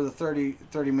little over the 30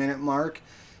 minute mark.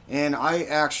 And I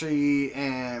actually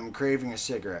am craving a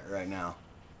cigarette right now.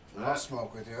 I'll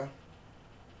smoke with you.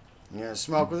 You gonna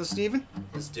smoke with us, Steven?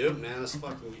 Let's do it, man. Let's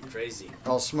fucking get crazy.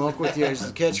 I'll smoke with you is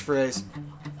the catchphrase.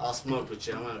 I'll smoke with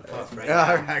you. I'm gonna puff right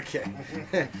now. now. Okay.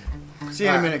 See you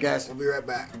in a minute, guys. We'll be right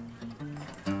back.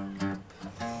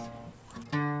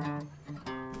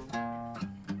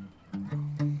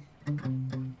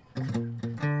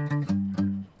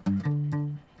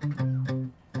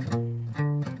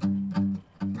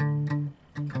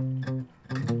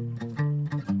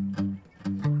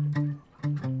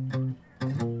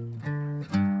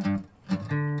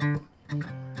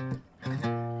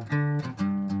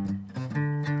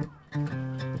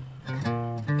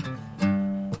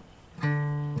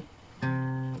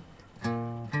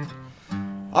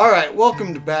 All right,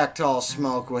 welcome back to I'll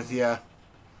Smoke with you.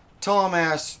 Tom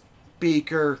Ass,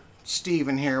 Beaker,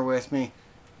 Steven here with me.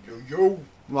 Yo.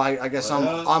 Well, I guess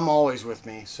I'm always with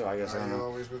me, so I guess I'm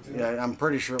always with you. Yeah, I'm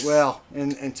pretty sure. Well,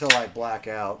 until I black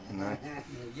out. And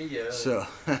so,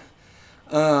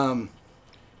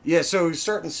 yeah. So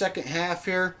starting second half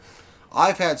here,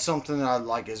 I've had something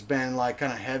that has been like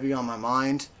kind of heavy on my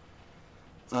mind.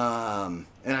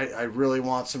 And I really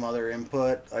want some other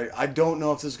input. I don't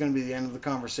know if this is going to be the end of the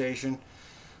conversation,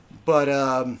 but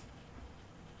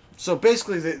so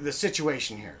basically the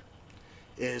situation here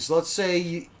is, let's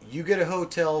say you get a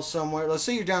hotel somewhere. Let's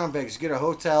say you're down in Vegas. You get a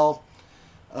hotel.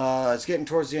 It's getting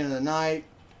towards the end of the night.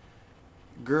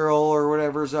 Girl or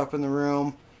whatever's up in the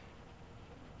room.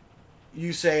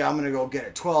 You say, I'm going to go get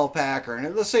a 12-pack or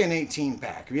let's say an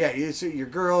 18-pack. Yeah, your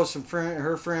girl,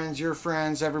 her friends, your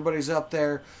friends, everybody's up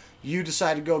there. You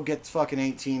decide to go get the fucking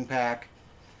 18-pack.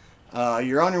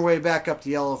 You're on your way back up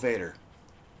the elevator.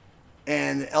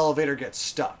 And the elevator gets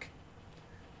stuck.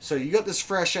 So you got this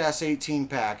fresh-ass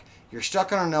 18-pack. You're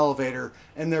stuck on an elevator,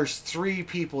 and there's 3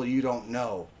 people you don't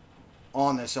know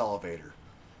on this elevator.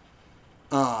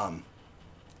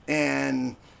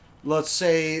 And let's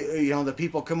say, the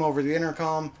people come over the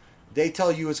intercom. They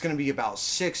tell you it's going to be about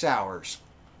 6 hours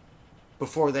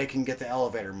before they can get the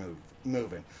elevator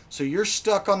moving. So you're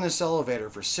stuck on this elevator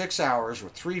for 6 hours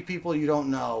with 3 people you don't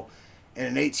know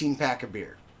and an 18-pack of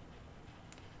beer.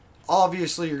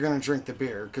 Obviously, you're going to drink the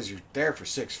beer because you're there for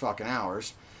 6 fucking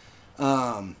hours.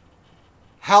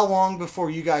 How long before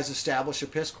you guys establish a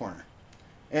piss corner?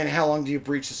 And how long do you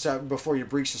before you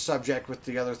breach the subject with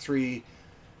the other 3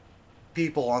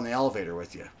 people on the elevator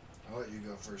with you? I'll let you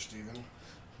go first, Steven.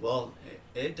 Well,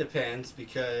 it depends,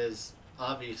 because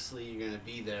obviously you're going to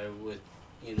be there with,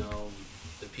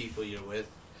 the people you're with.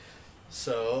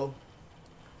 So,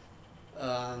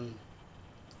 are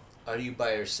you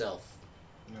by yourself?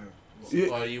 No.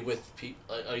 Are you with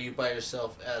are you by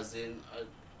yourself, as in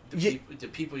the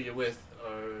people you're with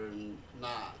are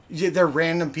not? Yeah, they're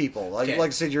random people. Like I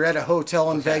said, you're at a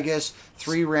hotel in Vegas,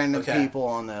 3 random people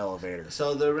on the elevator.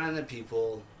 So they're random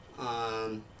people,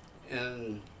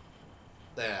 and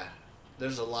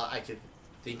there's a lot I could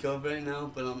think of right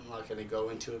now, but I'm not going to go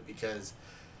into it, because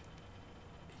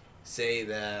say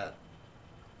that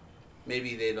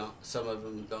maybe some of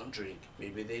them don't drink,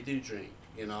 maybe they do drink,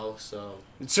 so.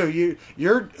 So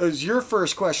your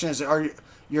first question is,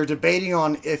 you're debating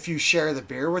on if you share the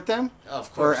beer with them?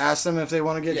 Of course. Or ask them if they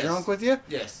want to get drunk with you?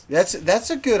 Yes.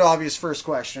 That's a good, obvious first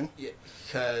question. Yeah,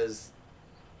 because,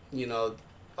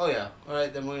 oh yeah,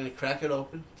 alright, then we're going to crack it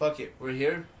open. Fuck it, we're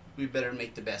here, we better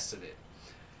make the best of it.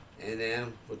 And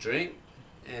then we'll drink,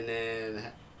 and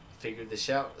then figure this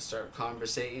out, start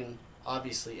conversating.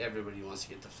 Obviously, everybody wants to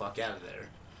get the fuck out of there.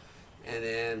 And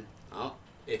then,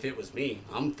 if it was me,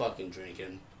 I'm fucking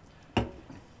drinking.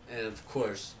 And of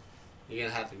course, you're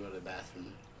going to have to go to the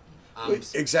bathroom.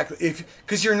 Exactly.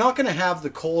 Because you're not going to have the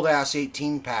cold ass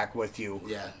 18-pack with you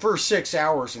for 6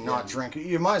 hours and not drink.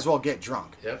 You might as well get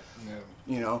drunk. Yep.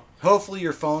 You know, hopefully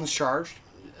your phone's charged.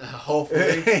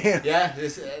 Hopefully. Yeah,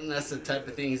 and that's the type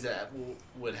of things that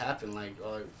would happen. Like,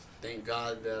 oh, thank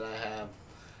God that I have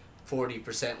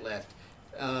 40% left.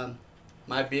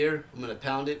 My beer, I'm going to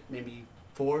pound it, maybe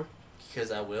 4,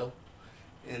 because I will.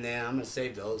 And then I'm going to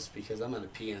save those because I'm going to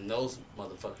pee in those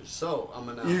motherfuckers. So I'm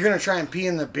going to... You're going to try and pee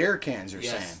in the beer cans, you're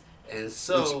saying. And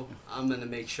so I'm going to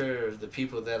make sure the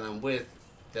people that I'm with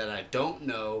that I don't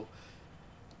know,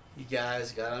 you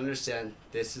guys got to understand,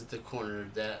 this is the corner,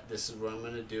 this is where I'm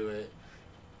going to do it.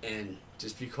 And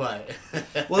just be quiet.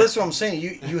 Well, that's what I'm saying.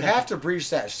 You have to breach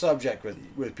that subject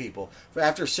with people.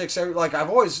 After 6 hours, like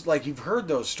I've always, like you've heard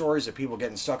those stories of people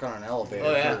getting stuck on an elevator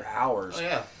for hours. Oh,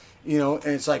 yeah. You know,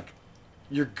 and it's like,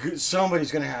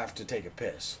 somebody's going to have to take a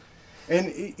piss.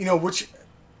 And, you know, which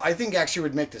I think actually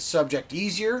would make the subject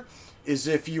easier is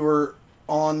if you were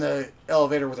on the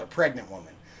elevator with a pregnant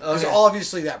woman. Because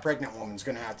obviously that pregnant woman's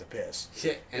going to have to piss.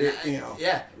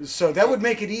 Yeah. So that would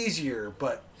make it easier,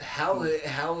 but... How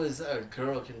is a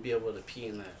girl can be able to pee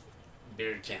in a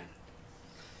beer can?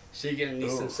 She's going to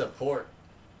need some support.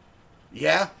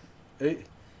 Yeah.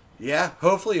 Yeah,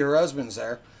 hopefully her husband's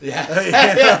there.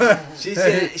 Yeah.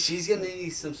 She's gonna need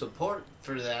some support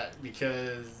for that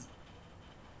because,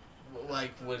 like,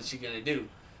 what is she gonna do?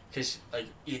 Because like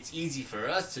it's easy for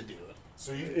us to do it.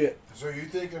 So you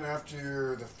thinking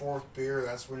after the 4th beer,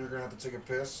 that's when you're gonna have to take a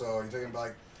piss? So you're thinking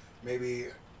like maybe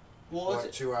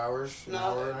 2 hours, an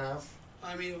hour and a half?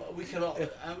 I mean,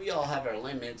 we all have our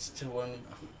limits to when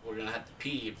we're gonna have to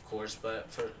pee, of course.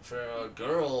 But for a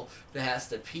girl that has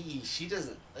to pee, she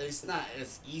doesn't. It's not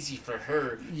as easy for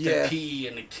her to pee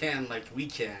in a can like we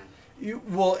can.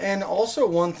 And also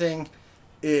one thing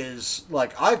is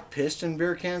like I've pissed in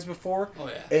beer cans before. Oh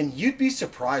yeah. And you'd be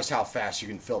surprised how fast you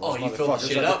can fill those motherfuckers. You fill the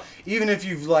shit up. Even if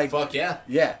you've like. Fuck yeah.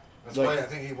 Yeah. That's why I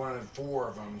think he wanted 4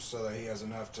 of them so that he has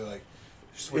enough to like.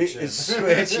 Do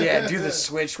the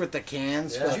switch with the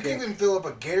cans. Yeah. You can even fill up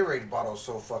a Gatorade bottle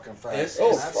so fucking fast.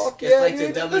 It's like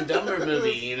the Dumb and Dumber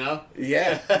movie, you know?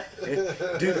 Yeah.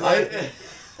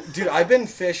 I've been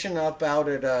fishing up out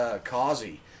at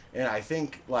Causey, and I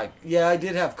think, like, I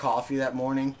did have coffee that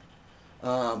morning,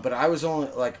 but I was only,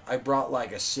 like, I brought,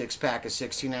 like, a 6-pack of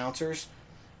 16 ounces,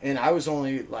 and I was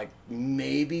only, like,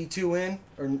 maybe 2 in,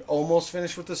 or almost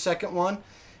finished with the second one.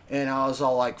 And I was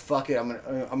all like, "Fuck it, I'm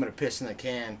gonna piss in the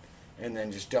can, and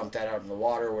then just dump that out in the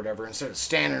water or whatever." Instead of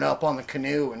standing up on the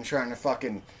canoe and trying to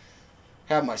fucking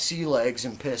have my sea legs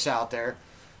and piss out there,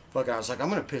 fucking, I was like, "I'm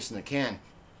gonna piss in the can,"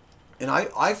 and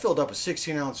I filled up a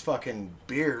 16-ounce fucking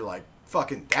beer like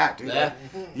fucking that, dude. I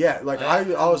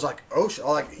was like, "Oh,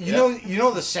 like you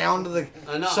know the sound of the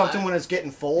something when it's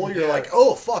getting full. You're like,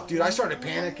 oh fuck, dude." I started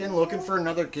panicking, looking for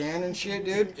another can and shit,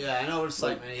 dude. Yeah, I know what it's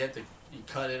like, man. You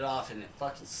cut it off, and it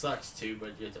fucking sucks too.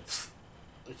 But you have to,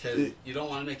 because you don't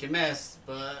want to make a mess.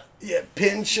 But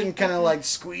pinch and kind of like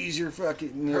squeeze your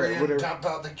fucking whatever. Dump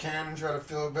out the can and try to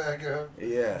fill it back up.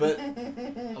 Yeah. But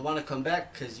I want to come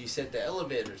back because you said the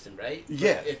elevator thing, right?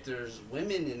 Yeah. But if there's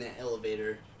women in that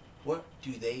elevator, what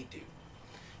do they do?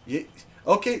 Yeah.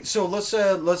 Okay, so let's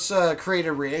create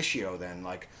a ratio then.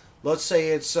 Like, let's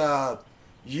say it's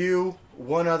you,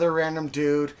 one other random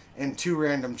dude, and 2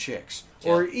 random chicks.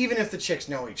 Yeah. Or even if the chicks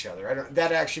know each other.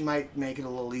 That actually might make it a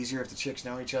little easier if the chicks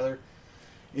know each other.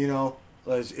 You know,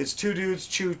 it's 2 dudes,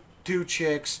 2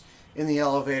 chicks in the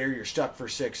elevator. You're stuck for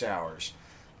 6 hours.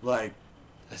 Like,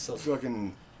 that's so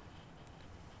fucking.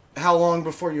 How long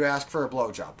before you ask for a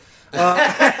blowjob?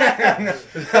 I'm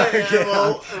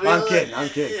kidding.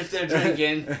 If they're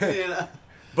drinking, you know.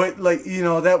 But like, you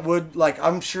know, that would, like,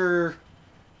 I'm sure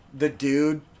the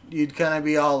dude, you'd kind of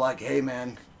be all like, "Hey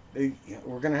man,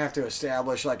 we're gonna have to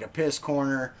establish like a piss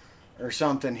corner or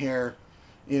something here,"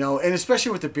 you know. And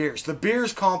especially with the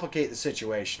beers complicate the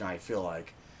situation. I feel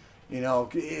like, you know,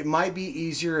 it might be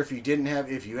easier if you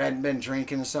hadn't been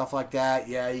drinking and stuff like that.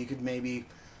 Yeah, you could maybe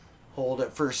hold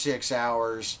it for 6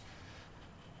 hours.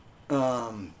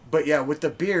 But yeah, with the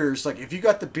beers, like if you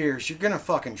got the beers, you're gonna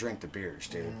fucking drink the beers,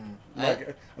 dude.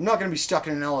 Like, I'm not gonna be stuck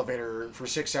in an elevator for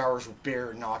 6 hours with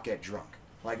beer and not get drunk.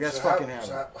 Like, that's fucking happening.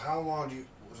 So how long do you?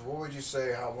 What would you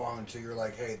say? How long until you're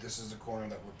like, "Hey, this is the corner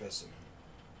that we're pissing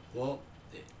in"? Well,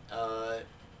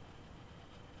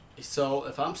 so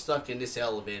if I'm stuck in this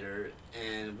elevator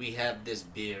and we have this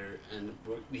beer and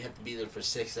we have to be there for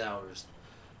 6 hours,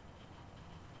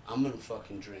 I'm gonna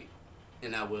fucking drink,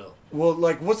 and I will. Well,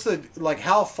 like, what's the like?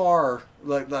 How far?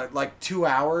 Like 2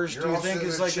 hours? You're do you all think sitting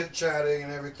is there like? chit chatting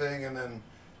and everything, and then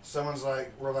someone's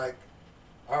like, "We're like,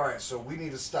 all right, so we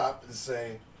need to stop and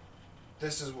say,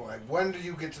 this is like, when do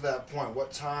you get to that point?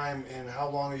 What time and how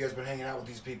long have you guys been hanging out with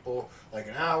these people? Like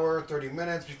an hour, 30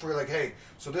 minutes before you're like, hey,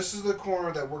 so this is the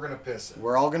corner that we're gonna piss in.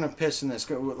 We're all gonna piss in this.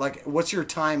 Like, what's your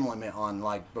time limit on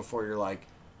like before you're like,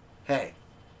 hey,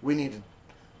 we need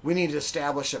to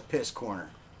establish a piss corner.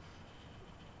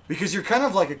 Because you're kind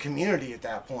of like a community at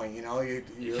that point, you know. You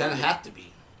kind of have to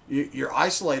be. You're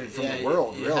isolated from the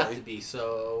world, you really. have to be.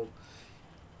 So,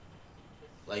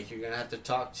 like, you're gonna have to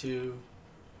talk to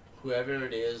whoever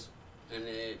it is, and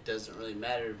it doesn't really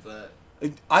matter. But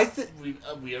I think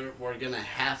we're gonna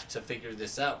have to figure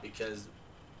this out because.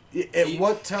 At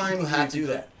what time do you do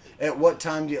that? At what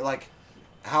time do you like?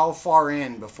 How far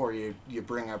in before you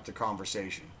bring up the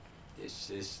conversation? It's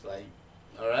just like,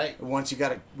 all right. Once you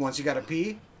gotta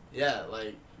pee. Yeah,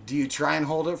 like. Do you try and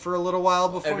hold it for a little while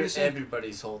before you say?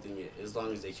 Everybody's holding it as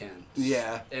long as they can.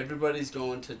 Yeah. Everybody's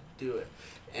going to do it,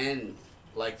 and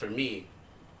like for me,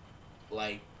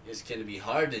 like it's gonna be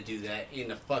hard to do that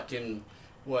in a fucking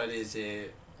what is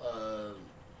it?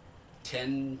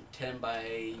 10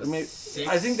 by 6.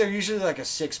 I think they're usually like a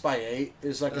 6x8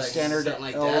 is like a standard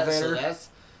like elevator. That, so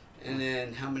and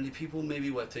then how many people?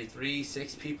 Maybe what, 3,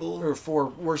 6 people? Or 4.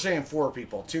 We're saying 4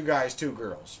 people. 2 guys, 2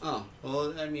 girls. Oh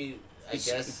well, I mean, I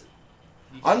guess.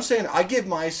 I'm saying I give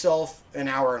myself an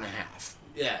hour and a half.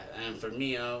 Yeah, and for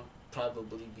me, I'll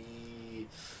probably be.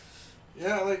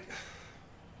 Yeah, like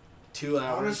 2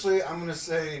 hours. Honestly, I'm gonna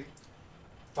say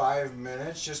 5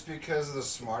 minutes, just because of the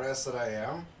smartass that I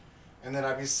am, and then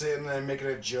I'd be sitting there making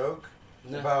a joke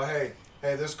about, hey,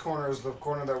 this corner is the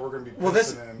corner that we're gonna be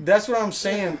pissing in. That's what I'm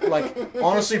saying. Like,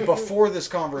 honestly, before this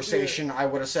conversation, I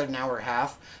would have said an hour and a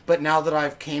half. But now that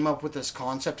I've came up with this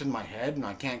concept in my head and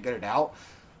I can't get it out,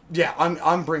 yeah,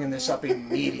 I'm bringing this up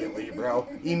immediately, bro.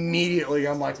 Immediately,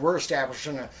 I'm like, we're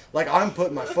establishing I'm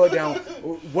putting my foot down.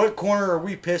 What corner are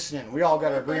we pissing in? We all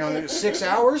got to agree on it. 6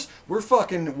 hours? What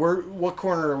corner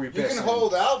are we pissing in? You can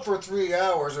hold out for 3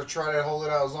 hours or try to hold it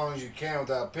out as long as you can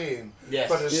without peeing. Yes.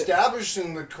 But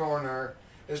establishing the corner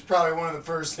is probably one of the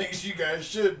first things you guys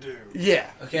should do. Yeah.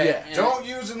 Okay. Yeah. Don't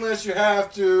use unless you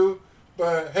have to.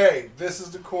 But hey, this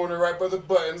is the corner right by the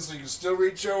button, so you can still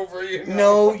reach over. You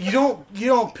know? No, you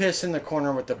don't piss in the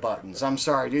corner with the buttons. I'm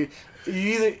sorry,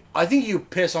 dude. I think you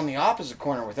piss on the opposite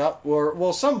corner without.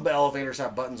 Well, some elevators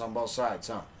have buttons on both sides,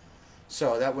 huh?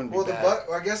 So that wouldn't be bad.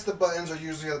 I guess the buttons are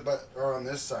usually are on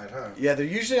this side, huh? Yeah, they're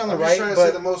usually on the right. I'm just trying to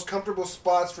say the most comfortable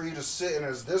spots for you to sit in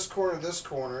is this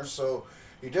corner. So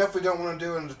you definitely don't want to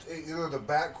do in either of the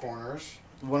back corners.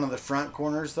 One of the front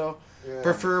corners, though. Yeah.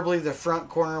 Preferably the front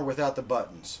corner without the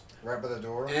buttons. Right by the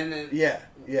door? And then,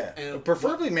 Yeah. And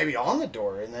preferably maybe on the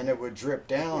door, and then it would drip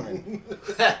down and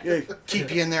keep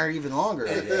you in there even longer.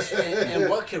 I guess. And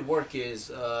what could work is...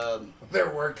 they're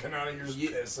working on it, you're just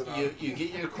pissing on it. You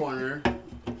get your corner,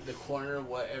 the corner,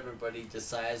 what everybody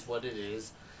decides what it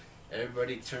is.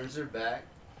 Everybody turns their back,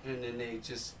 and then they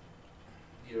just...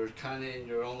 You're kind of in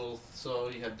your own little... So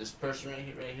you have this person right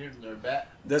here, in their back.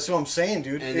 That's what I'm saying,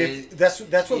 dude. And that's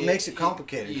what makes it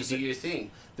complicated. You do your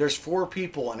thing. There's 4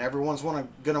 people, and everyone's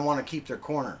gonna want to keep their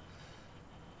corner.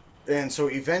 And so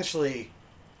eventually,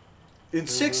 in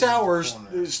 6 hours,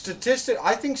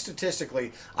 I think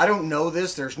statistically, I don't know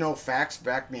this. There's no facts to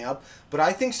back me up, but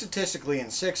I think statistically, in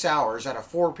 6 hours, out of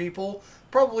 4 people,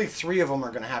 probably 3 of them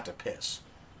are gonna have to piss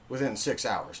within 6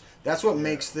 hours. That's what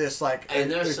makes this like.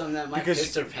 And there's some that might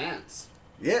piss their pants.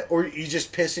 Yeah, or you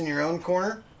just piss in your own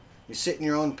corner. You sit in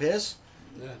your own piss.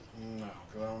 Yeah. No,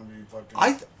 because I want to be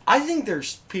fucking. I think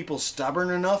there's people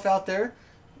stubborn enough out there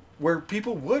where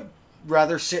people would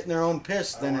rather sit in their own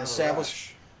piss than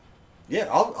establish. Yeah,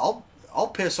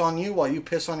 I'll piss on you while you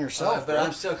piss on yourself. But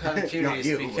I'm still kind of curious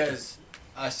because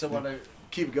I still want to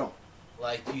keep it going.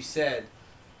 Like you said,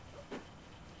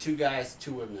 2 guys,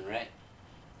 2 women, right?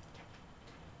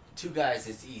 2 guys,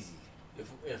 it's easy.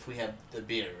 If we have the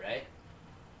beer, right?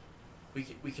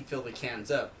 We can fill the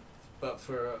cans up. But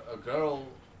for a girl,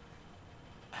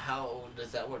 how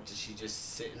does that work? Does she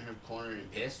just sit in her corner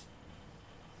and piss?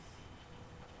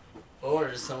 Or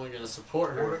is someone going to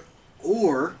support her?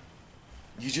 Or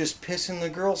you just piss in the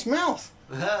girl's mouth.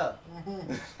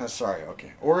 Sorry,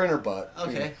 okay. Or in her butt.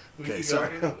 Okay. Okay,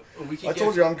 sorry. I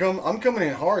told you I'm coming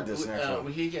in hard this next one.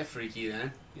 We can get freaky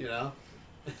then, you know?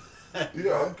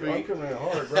 Yeah, I'm coming in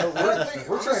hard, bro.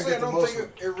 Honestly, I don't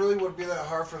think it really would be that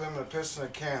hard for them to piss in a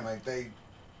can.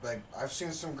 I've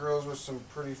seen some girls with some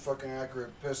pretty fucking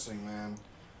accurate pissing, man.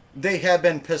 they have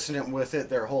been pissing with it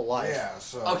their whole life. Yeah,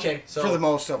 so... Okay, so... For the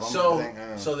most of them. I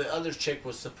think. So the other chick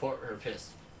will support her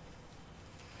piss.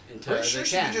 Pretty sure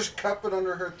she could just cup it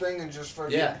under her thing and just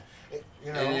fucking... Yeah.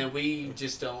 You know? And then we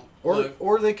just don't...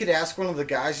 Or they could ask one of the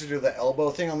guys to do the elbow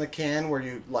thing on the can where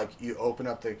you open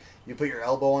up you put your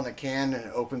elbow on the can and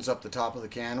it opens up the top of the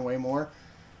can way more.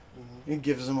 Mm-hmm. It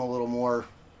gives them a little more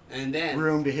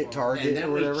room to hit target and then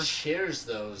or whatever. We cheers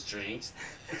those drinks.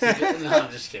 No, I'm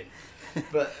just kidding.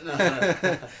 But no.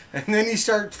 And then you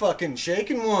start fucking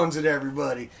shaking ones at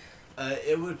everybody.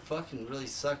 It would fucking really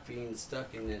suck being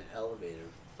stuck in an elevator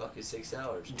for fucking 6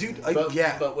 hours. Dude,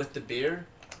 But with the beer,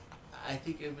 I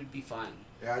think it would be fine.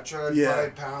 Yeah, I tried to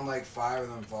probably pound like 5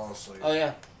 and then fall asleep. Oh,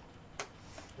 yeah.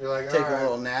 You're like, take a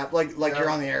little nap, like you're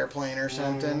on the airplane or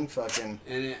something. Fucking.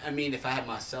 And I mean, if I have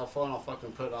my cell phone, I'll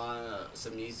fucking put on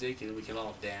some music and we can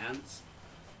all dance.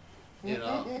 You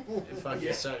know, and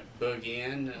fucking start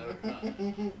boogieing.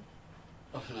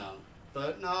 Oh no,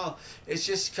 but no, it's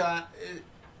just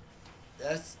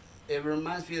it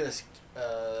reminds me of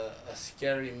a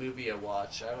scary movie I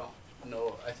watched. I don't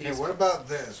know. I think. Hey, what about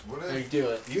this? What if you do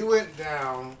it? You went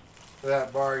down to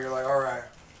that bar. You're like, all right.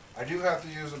 I do have to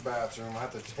use the bathroom. I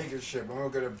have to take a shit. But I'm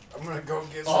gonna go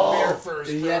get some beer first,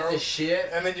 you have to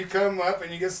shit? And then you come up and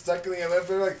you get stuck in the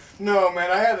elevator. Like, no, man,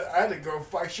 I had to go.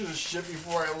 I should have shit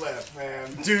before I left,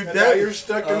 man. Dude, and now you're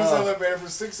stuck in this elevator for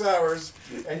 6 hours,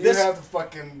 and you have the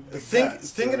fucking.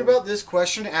 Thinking about this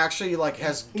question actually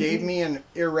gave me an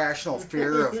irrational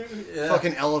fear of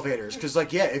fucking elevators. Because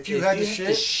if you had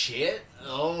to shit,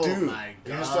 oh dude, my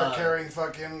god, you just start carrying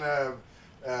fucking.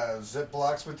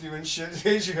 Ziplocs with you and shit in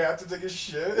case you have to take a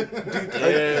shit. Dude,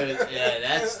 yeah,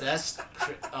 that's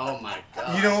oh my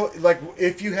god. You know,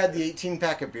 if you had the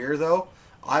 18-pack of beer though,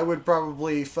 I would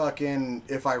probably fucking,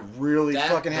 if I really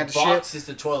fucking had to shit. The box is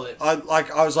the toilet. I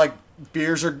was like,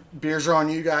 beers are on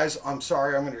you guys. I'm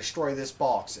sorry, I'm gonna destroy this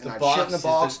box. And I'd shit in the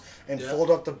box and fold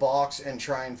up the box and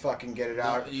try and fucking get it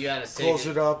out. You gotta close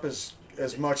it up as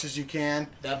much as you can.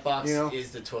 That box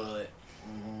is the toilet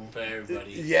for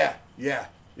everybody. Yeah.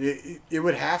 It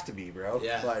would have to be, bro.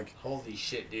 Yeah. Holy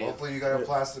shit, dude. Hopefully you got a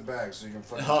plastic bag so you can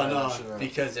fucking that shit out.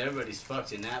 Because everybody's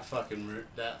fucked in that fucking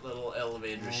that little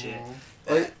elevator shit.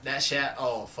 That shit.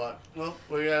 Oh fuck. Well,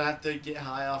 we're gonna have to get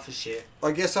high off of shit.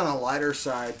 I guess on a lighter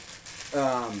side,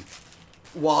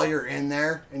 while you're in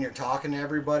there and you're talking to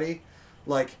everybody,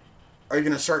 are you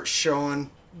gonna start showing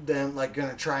them,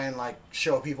 gonna try and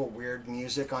show people weird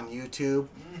music on YouTube,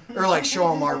 or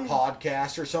show them our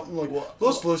podcast or something?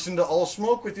 Let's listen to All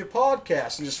Smoke with Your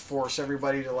podcast, and just force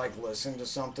everybody to listen to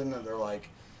something, and they're like,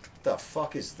 the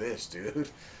fuck is this, dude?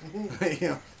 You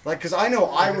know, because I know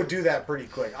I would do that pretty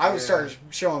quick. I would start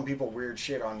showing people weird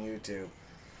shit on YouTube.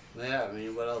 Yeah, I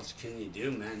mean, what else can you do,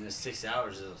 man? This 6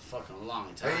 hours is a fucking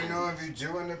long time. Hey, you know, if you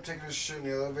do end up taking a shit in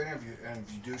the elevator,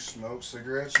 if you do smoke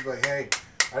cigarettes, you're like, hey,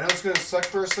 I know it's gonna suck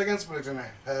for a second, but it's gonna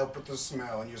help with the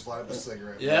smell, and you just light up a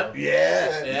cigarette. Yep.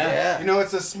 Yeah. You know,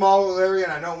 it's a small area,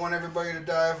 and I don't want everybody to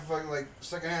die from fucking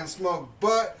secondhand smoke,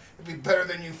 but it'd be better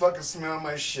than you fucking smell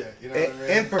my shit. You know what I mean?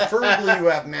 And preferably you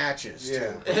have matches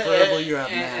too. Preferably you have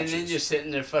matches. And then you're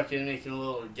sitting there fucking making a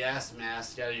little gas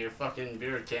mask out of your fucking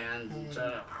beer can, and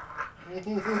trying to.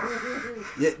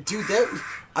 Yeah, dude,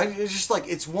 it's just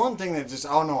it's one thing that just,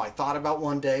 I don't know, I thought about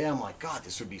one day. I'm like, God,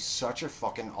 this would be such a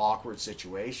fucking awkward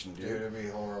situation, dude. It'd be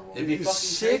horrible. It'd be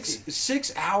fucking crazy.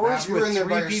 6 hours with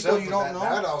 3 people you don't know.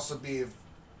 That'd also be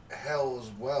hell as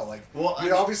well.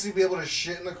 You'd obviously be able to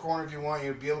shit in the corner if you want.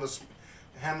 You'd be able to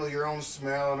handle your own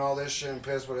smell and all this shit and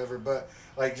piss, whatever. But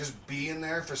just being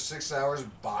there for 6 hours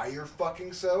by your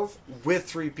fucking self with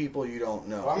 3 people you don't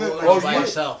know. By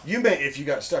yourself. You meant if you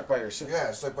got stuck by yourself.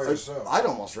 Yeah, stuck by yourself. I'd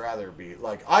almost rather be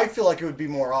I feel like it would be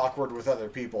more awkward with other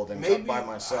people than by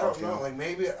myself. I don't know.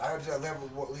 Maybe I'd have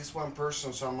at least one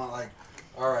person, so I'm not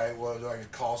all right, well, do I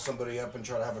call somebody up and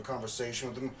try to have a conversation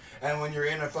with them? And when you're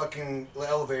in a fucking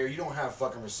elevator, you don't have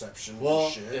fucking reception. Well,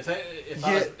 shit.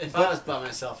 if I was by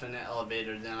myself in the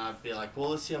elevator, then I'd be like,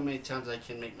 well, let's see how many times I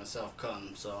can make myself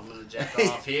come. So I'm gonna jack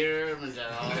off here. I'm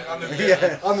gonna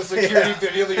jack off on the security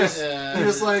video, you're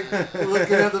just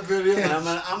looking at the video. And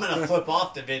I'm gonna flip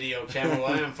off the video camera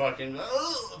while I'm fucking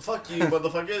fuck you,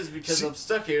 motherfuckers, because I'm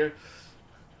stuck here.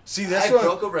 See, I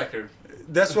broke a record.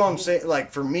 That's what I'm saying.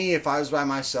 For me, if I was by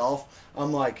myself,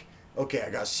 I'm like, okay, I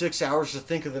got 6 hours to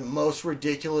think of the most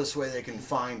ridiculous way they can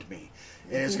find me.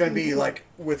 And it's going to be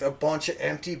with a bunch of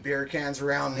empty beer cans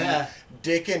around me,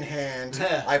 dick in hand.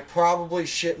 I probably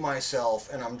shit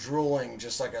myself and I'm drooling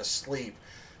just like asleep.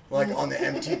 like on the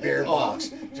empty beer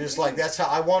box. Just like that's how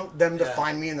I want them to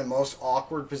find me in the most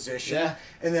awkward position. Yeah.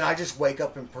 And then I just wake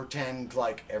up and pretend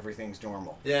like everything's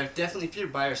normal. Yeah, definitely. If you're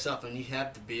by yourself and you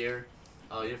have the beer,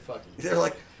 oh, you're fucking. They're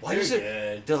like, why is it?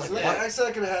 Good. They're like, I said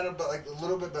I could have had it, but like a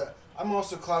little bit. But I'm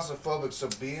also claustrophobic, so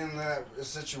being in that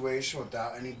situation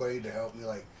without anybody to help me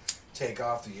like take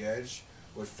off the edge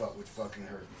would fucking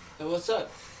hurt me. Hey, what's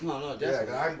up? No,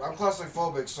 definitely. Yeah, I'm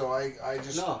claustrophobic, so I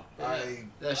just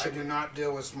I do not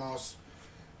deal with small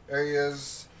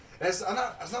areas. And it's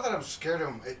not that I'm scared of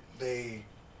them. They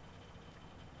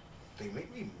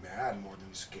make me mad more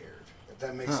than scared. If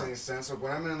that makes any sense. Like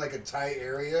when I'm in like a tight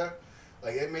area,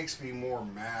 like it makes me more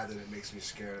mad than it makes me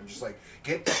scared. I'm just like,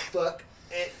 get the fuck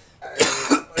it.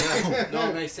 No,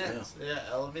 it makes sense. Yeah,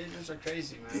 elevators are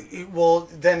crazy, man. Well,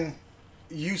 then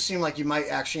you seem like you might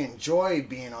actually enjoy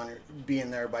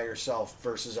being there by yourself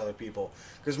versus other people,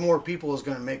 because more people is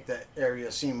going to make that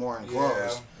area seem more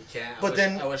enclosed. You can't. But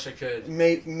I wish I could.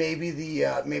 Maybe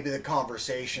the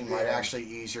conversation might actually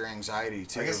ease your anxiety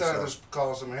too. I guess I'll just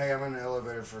call someone. Hey, I'm in the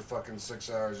elevator for fucking 6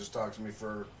 hours. Just talk to me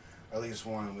for at least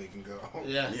one, and we can go.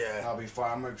 Yeah. I'll be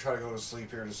fine. I'm gonna try to go to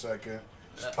sleep here in a second.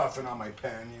 Just puffing on my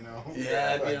pen, you know.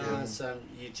 Yeah, I'd be on some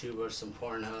YouTube or some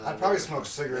Pornhub. I'd probably smoke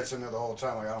cigarettes in there the whole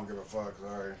time. Like I don't give a fuck.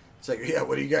 Sorry. It's like, yeah,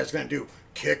 what are you guys gonna do?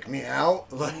 Kick me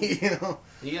out? Like, you know.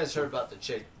 You guys heard about the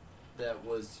chick that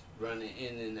was running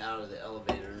in and out of the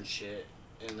elevator and shit,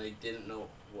 and they didn't know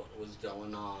what was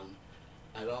going on.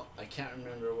 I can't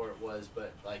remember where it was,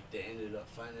 but like they ended up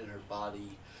finding her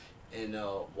body in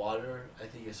water. I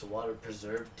think it's a water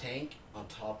preserve tank on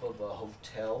top of a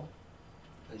hotel,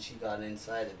 and she got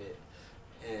inside of it,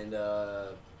 and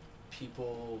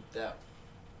people that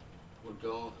were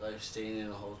going staying in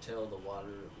a hotel, the water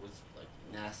was like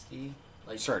nasty.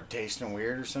 Like started tasting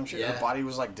weird or some shit. Yeah. Her body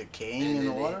was like decaying in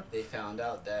the water. They found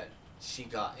out that she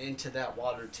got into that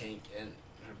water tank and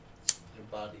her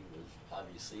body was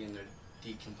obviously in there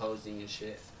decomposing and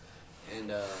shit.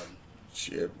 And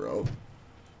shit, bro.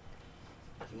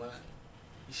 You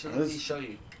should let me show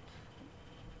you.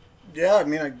 Yeah, I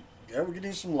mean, we could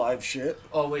do some live shit.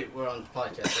 Oh wait, we're on the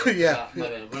podcast. Right? Yeah. My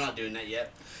bad. We're not doing that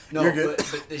yet. No, You're good.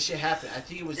 But this shit happened. I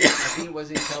think it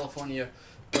was in California,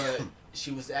 but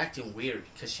she was acting weird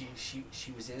because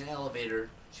she was in an elevator.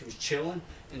 She was chilling,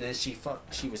 and then she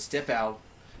would step out,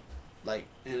 like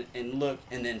and look,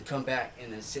 and then come back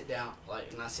and then sit down,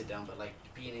 like not sit down, but like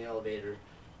be in the elevator.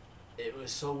 It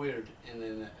was so weird, and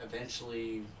then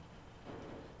eventually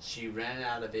she ran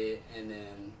out of it, and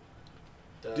then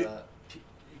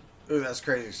Oh, that's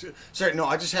crazy. Sorry, no,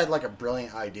 I just had like a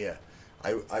brilliant idea.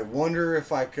 I wonder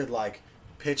if I could like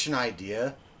pitch an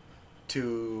idea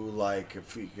to like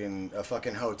if we can a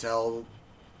fucking hotel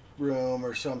room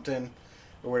or something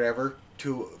or whatever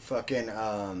to fucking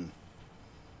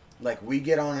like we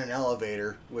get on an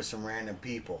elevator with some random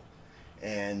people,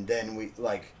 and then we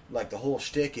like the whole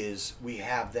shtick is we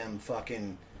have them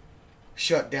fucking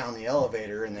shut down the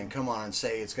elevator and then come on and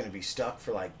say it's going to be stuck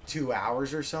for like 2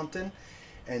 hours or something,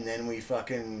 and then we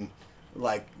fucking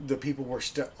like the people we're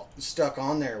stuck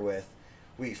on there with,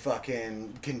 we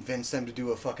fucking convince them to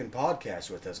do a fucking podcast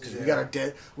with us because we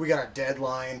got a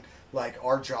deadline. Like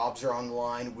our jobs are on the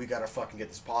line. We gotta fucking get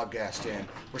this podcast in.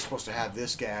 We're supposed to have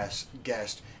this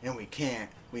guest, and we can't.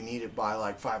 We need it by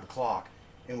like 5 o'clock,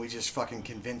 and we just fucking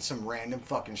convince some random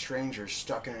fucking strangers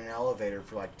stuck in an elevator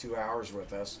for like 2 hours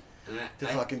with us to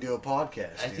fucking do a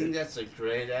podcast. I think that's a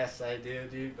great ass idea,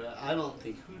 dude. But I don't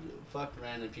think who the fuck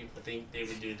random people think they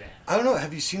would do that. I don't know.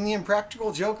 Have you seen the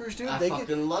Impractical Jokers, dude? I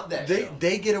fucking love that show.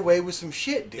 They get away with some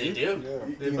shit, dude. They do.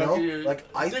 Yeah. You know, like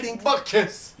I think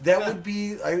buckets. That would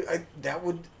be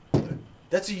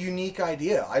that's a unique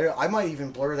idea. I might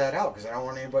even blur that out because I don't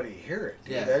want anybody to hear it.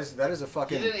 Dude. Yeah. That is a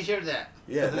fucking. You didn't hear that.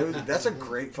 Yeah, that's a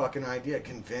great fucking idea.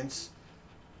 Convince,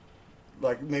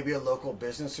 like maybe a local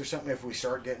business or something. If we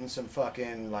start getting some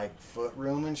fucking like foot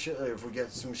room and shit, if we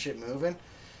get some shit moving,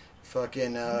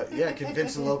 fucking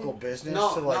convince a local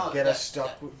business to get us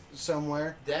stuck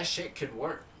somewhere. That shit could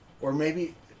work. Or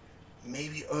maybe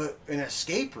an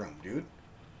escape room, dude.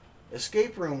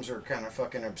 Escape rooms are kind of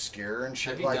fucking obscure and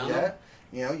shit like that. Them?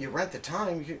 You know, you rent the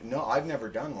time. No, I've never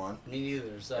done one. Me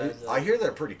neither. So I hear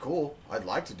they're pretty cool. I'd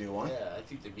like to do one. Yeah, I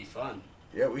think they'd be fun.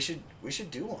 Yeah, we should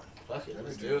do one. Fuck it,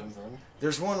 let's do it.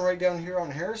 There's one right down here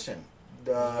on Harrison,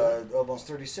 almost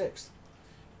 36th.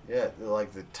 Yeah,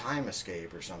 like the Time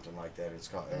Escape or something like that. It's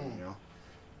called. You know.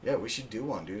 Yeah, we should do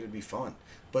one, dude. It'd be fun.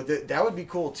 But that would be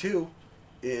cool too.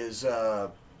 Is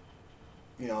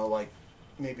like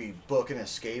maybe book an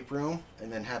escape room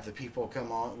and then have the people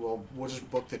come on. We'll just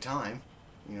book the time,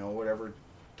 whatever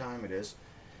time it is,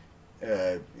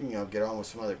 get on with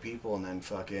some other people, and then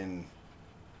fucking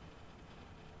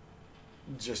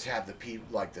just have the people,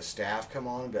 like the staff, come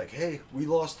on and be like, hey, we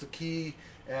lost the key.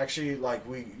 Actually, like,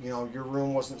 your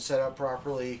room wasn't set up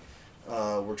properly.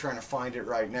 We're trying to find it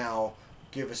right now.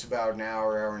 Give us about an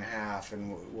hour and a half,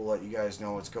 and we'll let you guys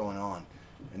know what's going on.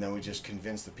 And then we just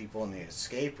convince the people in the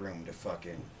escape room to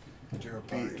fucking do a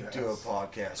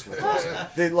podcast with us.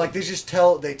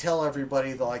 They tell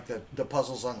everybody the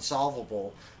puzzle's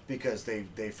unsolvable because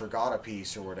they forgot a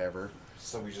piece or whatever.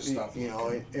 So we just stop.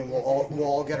 And we'll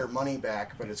all get our money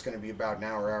back, but it's going to be about an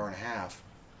hour and a half.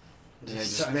 And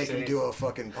just make them do a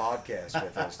fucking podcast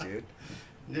with us, dude.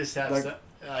 Just have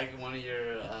one of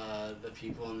your the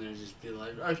people in there just be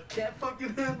like, I can't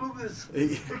fucking handle this.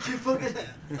 I can't fucking.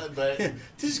 But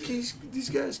these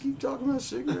guys keep talking about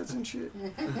cigarettes and shit.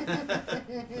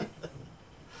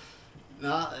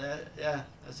 No, yeah,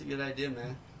 that's a good idea,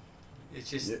 man.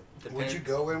 It's just. Would you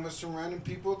go in with some random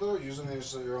people though? Usually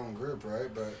it's your own group,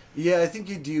 right? But yeah, I think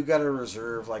you do got to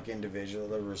reserve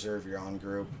reserve your own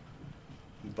group.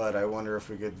 But I wonder if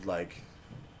we could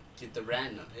get the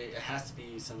random. It has to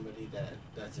be somebody that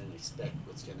doesn't expect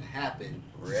what's gonna happen.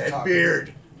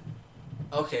 Redbeard.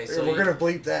 Okay, so we're gonna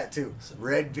bleep that too.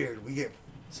 Redbeard. We get.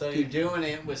 So you're doing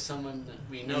it with someone that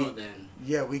we know then.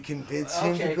 Yeah, we convince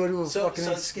him to go to a fucking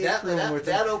escape room with us.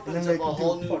 That opens up a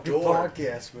whole new door.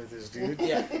 Podcast with us, dude.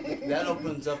 Yeah, that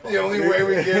opens up. The only way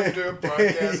we get him to a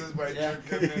podcast is by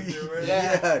coming into it.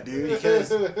 Yeah, dude. Because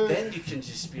then you can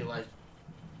just be like,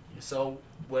 so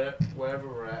wherever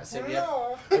we're at, say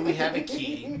we have a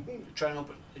key, try to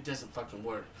open, it doesn't fucking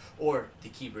work, or the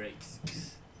key breaks,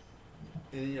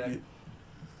 and then you're like,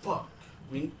 fuck,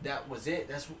 that was it.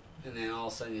 And then all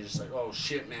of a sudden you're just like, oh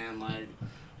shit, man, like,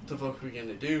 what the fuck are we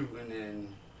gonna do? And then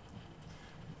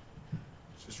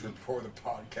just record the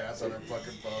podcast on our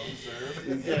fucking phones,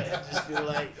 dude. Yeah, just be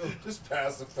like, just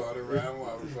pass the phone around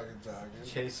while we're fucking talking.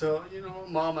 Okay, so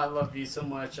Mom, I love you so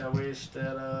much. I wish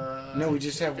that. No, we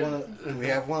just have one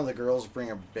of the girls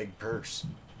bring a big purse.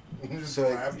 Just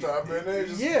laptop in there.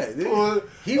 This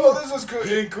is cool.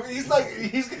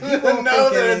 He's gonna know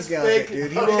that it's fake,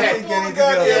 dude. He won't think anything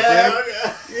of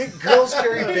it. Girls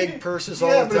carry big purses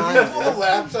all the time. If you pull a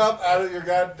laptop out of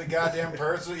the goddamn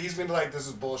purse, he's gonna be like, "This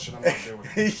is bullshit. I'm not doing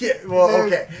it." Yeah. Well,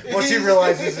 okay. Once he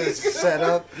realizes it's set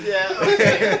up. Yeah.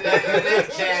 Okay. that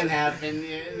can happen.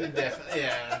 Yeah, definitely.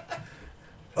 Yeah.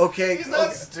 Okay. He's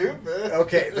not stupid.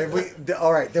 Okay,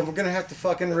 all right. Then we're gonna have to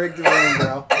fucking rig the room,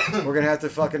 bro. We're gonna have to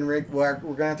fucking rig. We're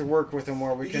gonna have to work with him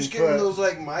where we can. Just get those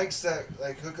mics that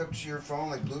hook up to your phone,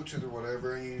 like Bluetooth or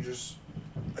whatever, and you just.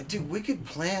 Dude, we could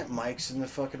plant mics in the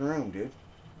fucking room, dude.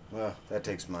 Well, that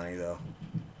takes money though.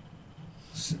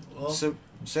 So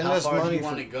send us money. How far do you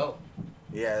want to go?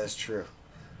 Yeah, that's true.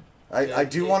 I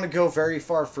do want to go very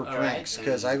far for pranks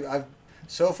because I've.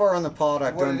 So far on the pod,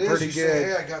 I've done pretty good. Say,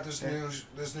 hey, I got this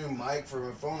new mic for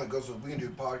my phone that goes with. We can do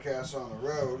podcasts on the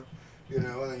road, and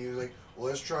then you're like, well,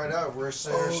 let's try it out. We're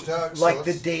stuck. Like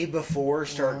the day before,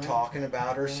 start talking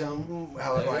about or something.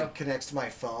 How it connects to my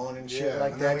phone and shit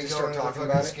like that. Just start talking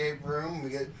about escape room. We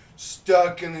get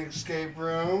stuck in the escape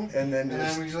room, and then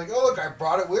we're just like, oh look, I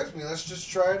brought it with me. Let's just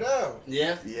try it out.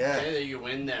 Yeah. Yeah. Okay, you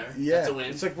win there. Yeah. That's a win.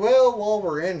 It's like, well, while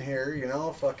we're in here,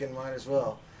 fucking might as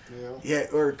well. Yeah,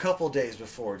 or a couple days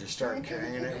before, just start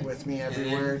carrying it with me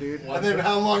everywhere, dude. And then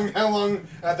how long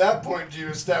at that point do you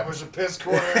establish a piss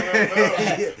corner?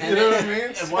 You know what I mean?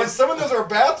 And some of those are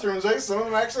bathrooms, eh? Some of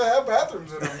them actually have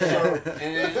bathrooms in them. So.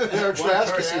 And then one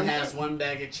person has one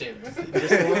bag of chips,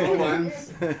 just little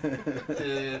ones.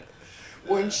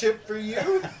 One chip for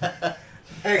you.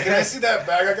 Hey, can I see that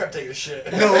bag? I gotta take a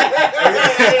shit. No.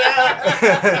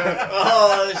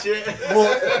 Oh shit.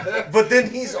 Well, but then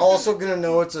he's also gonna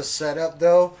know it's a setup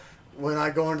though. When I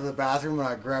go into the bathroom and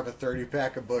I grab a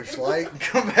 30-pack of Busch Light and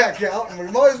come back out, and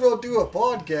we might as well do a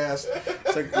podcast.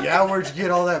 It's like, yeah, where'd you get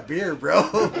all that beer, bro?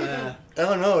 Yeah. I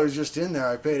don't know. It was just in there.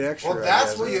 I paid extra. Well,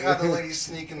 that's where you have the ladies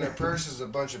sneak in their purses a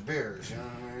bunch of beers. You know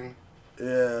what I mean?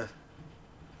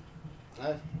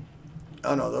 Yeah.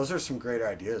 Oh no, those are some great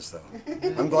ideas though.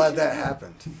 I'm glad that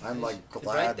happened. I'm glad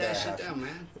write that shit happened. down,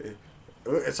 man.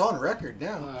 It's on record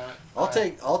now.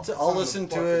 I'll listen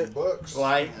to it. Books. Well,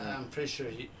 I'm pretty sure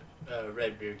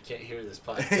Redbeard can't hear this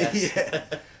podcast. Yeah.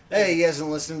 Hey, he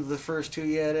hasn't listened to the first two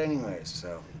yet, anyways.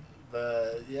 So.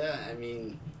 But yeah, I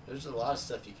mean, there's a lot of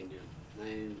stuff you can do. I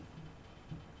mean,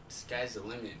 sky's the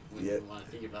limit when you want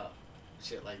to think about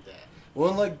shit like that.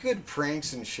 Well, and like good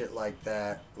pranks and shit like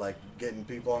that, like getting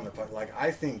people on the I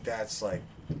think that's like,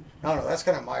 I don't know. That's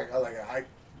kind of my I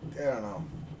don't know.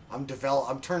 I'm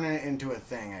turning it into a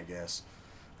thing, I guess.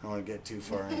 I don't want to get too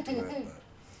far into it,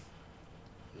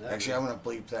 but. Actually, I'm gonna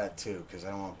bleep that too because I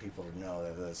don't want people to know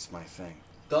that that's my thing.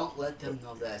 Don't let them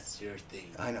know that's your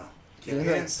thing. I know. You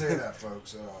didn't say that,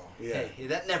 folks, at all. Yeah. Hey,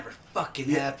 that never fucking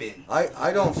happened.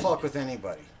 I don't fuck with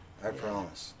anybody. I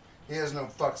promise. He has no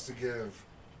fucks to give.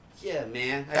 Yeah,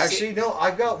 man. Actually, no,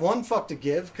 I've got one fuck to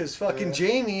give because fucking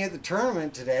Jamie at the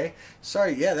tournament today.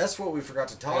 Sorry, yeah, that's what we forgot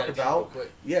to talk about.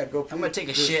 Yeah, go. I'm gonna take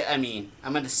a shit. I'm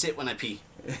gonna sit when I pee.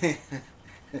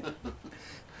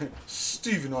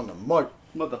 Steven on the mic.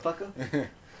 Motherfucker.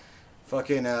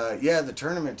 Fucking, the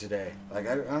tournament today. Like,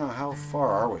 I don't know, how far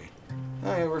are we?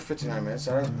 Oh, yeah, we're 59 minutes.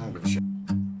 I don't give a shit.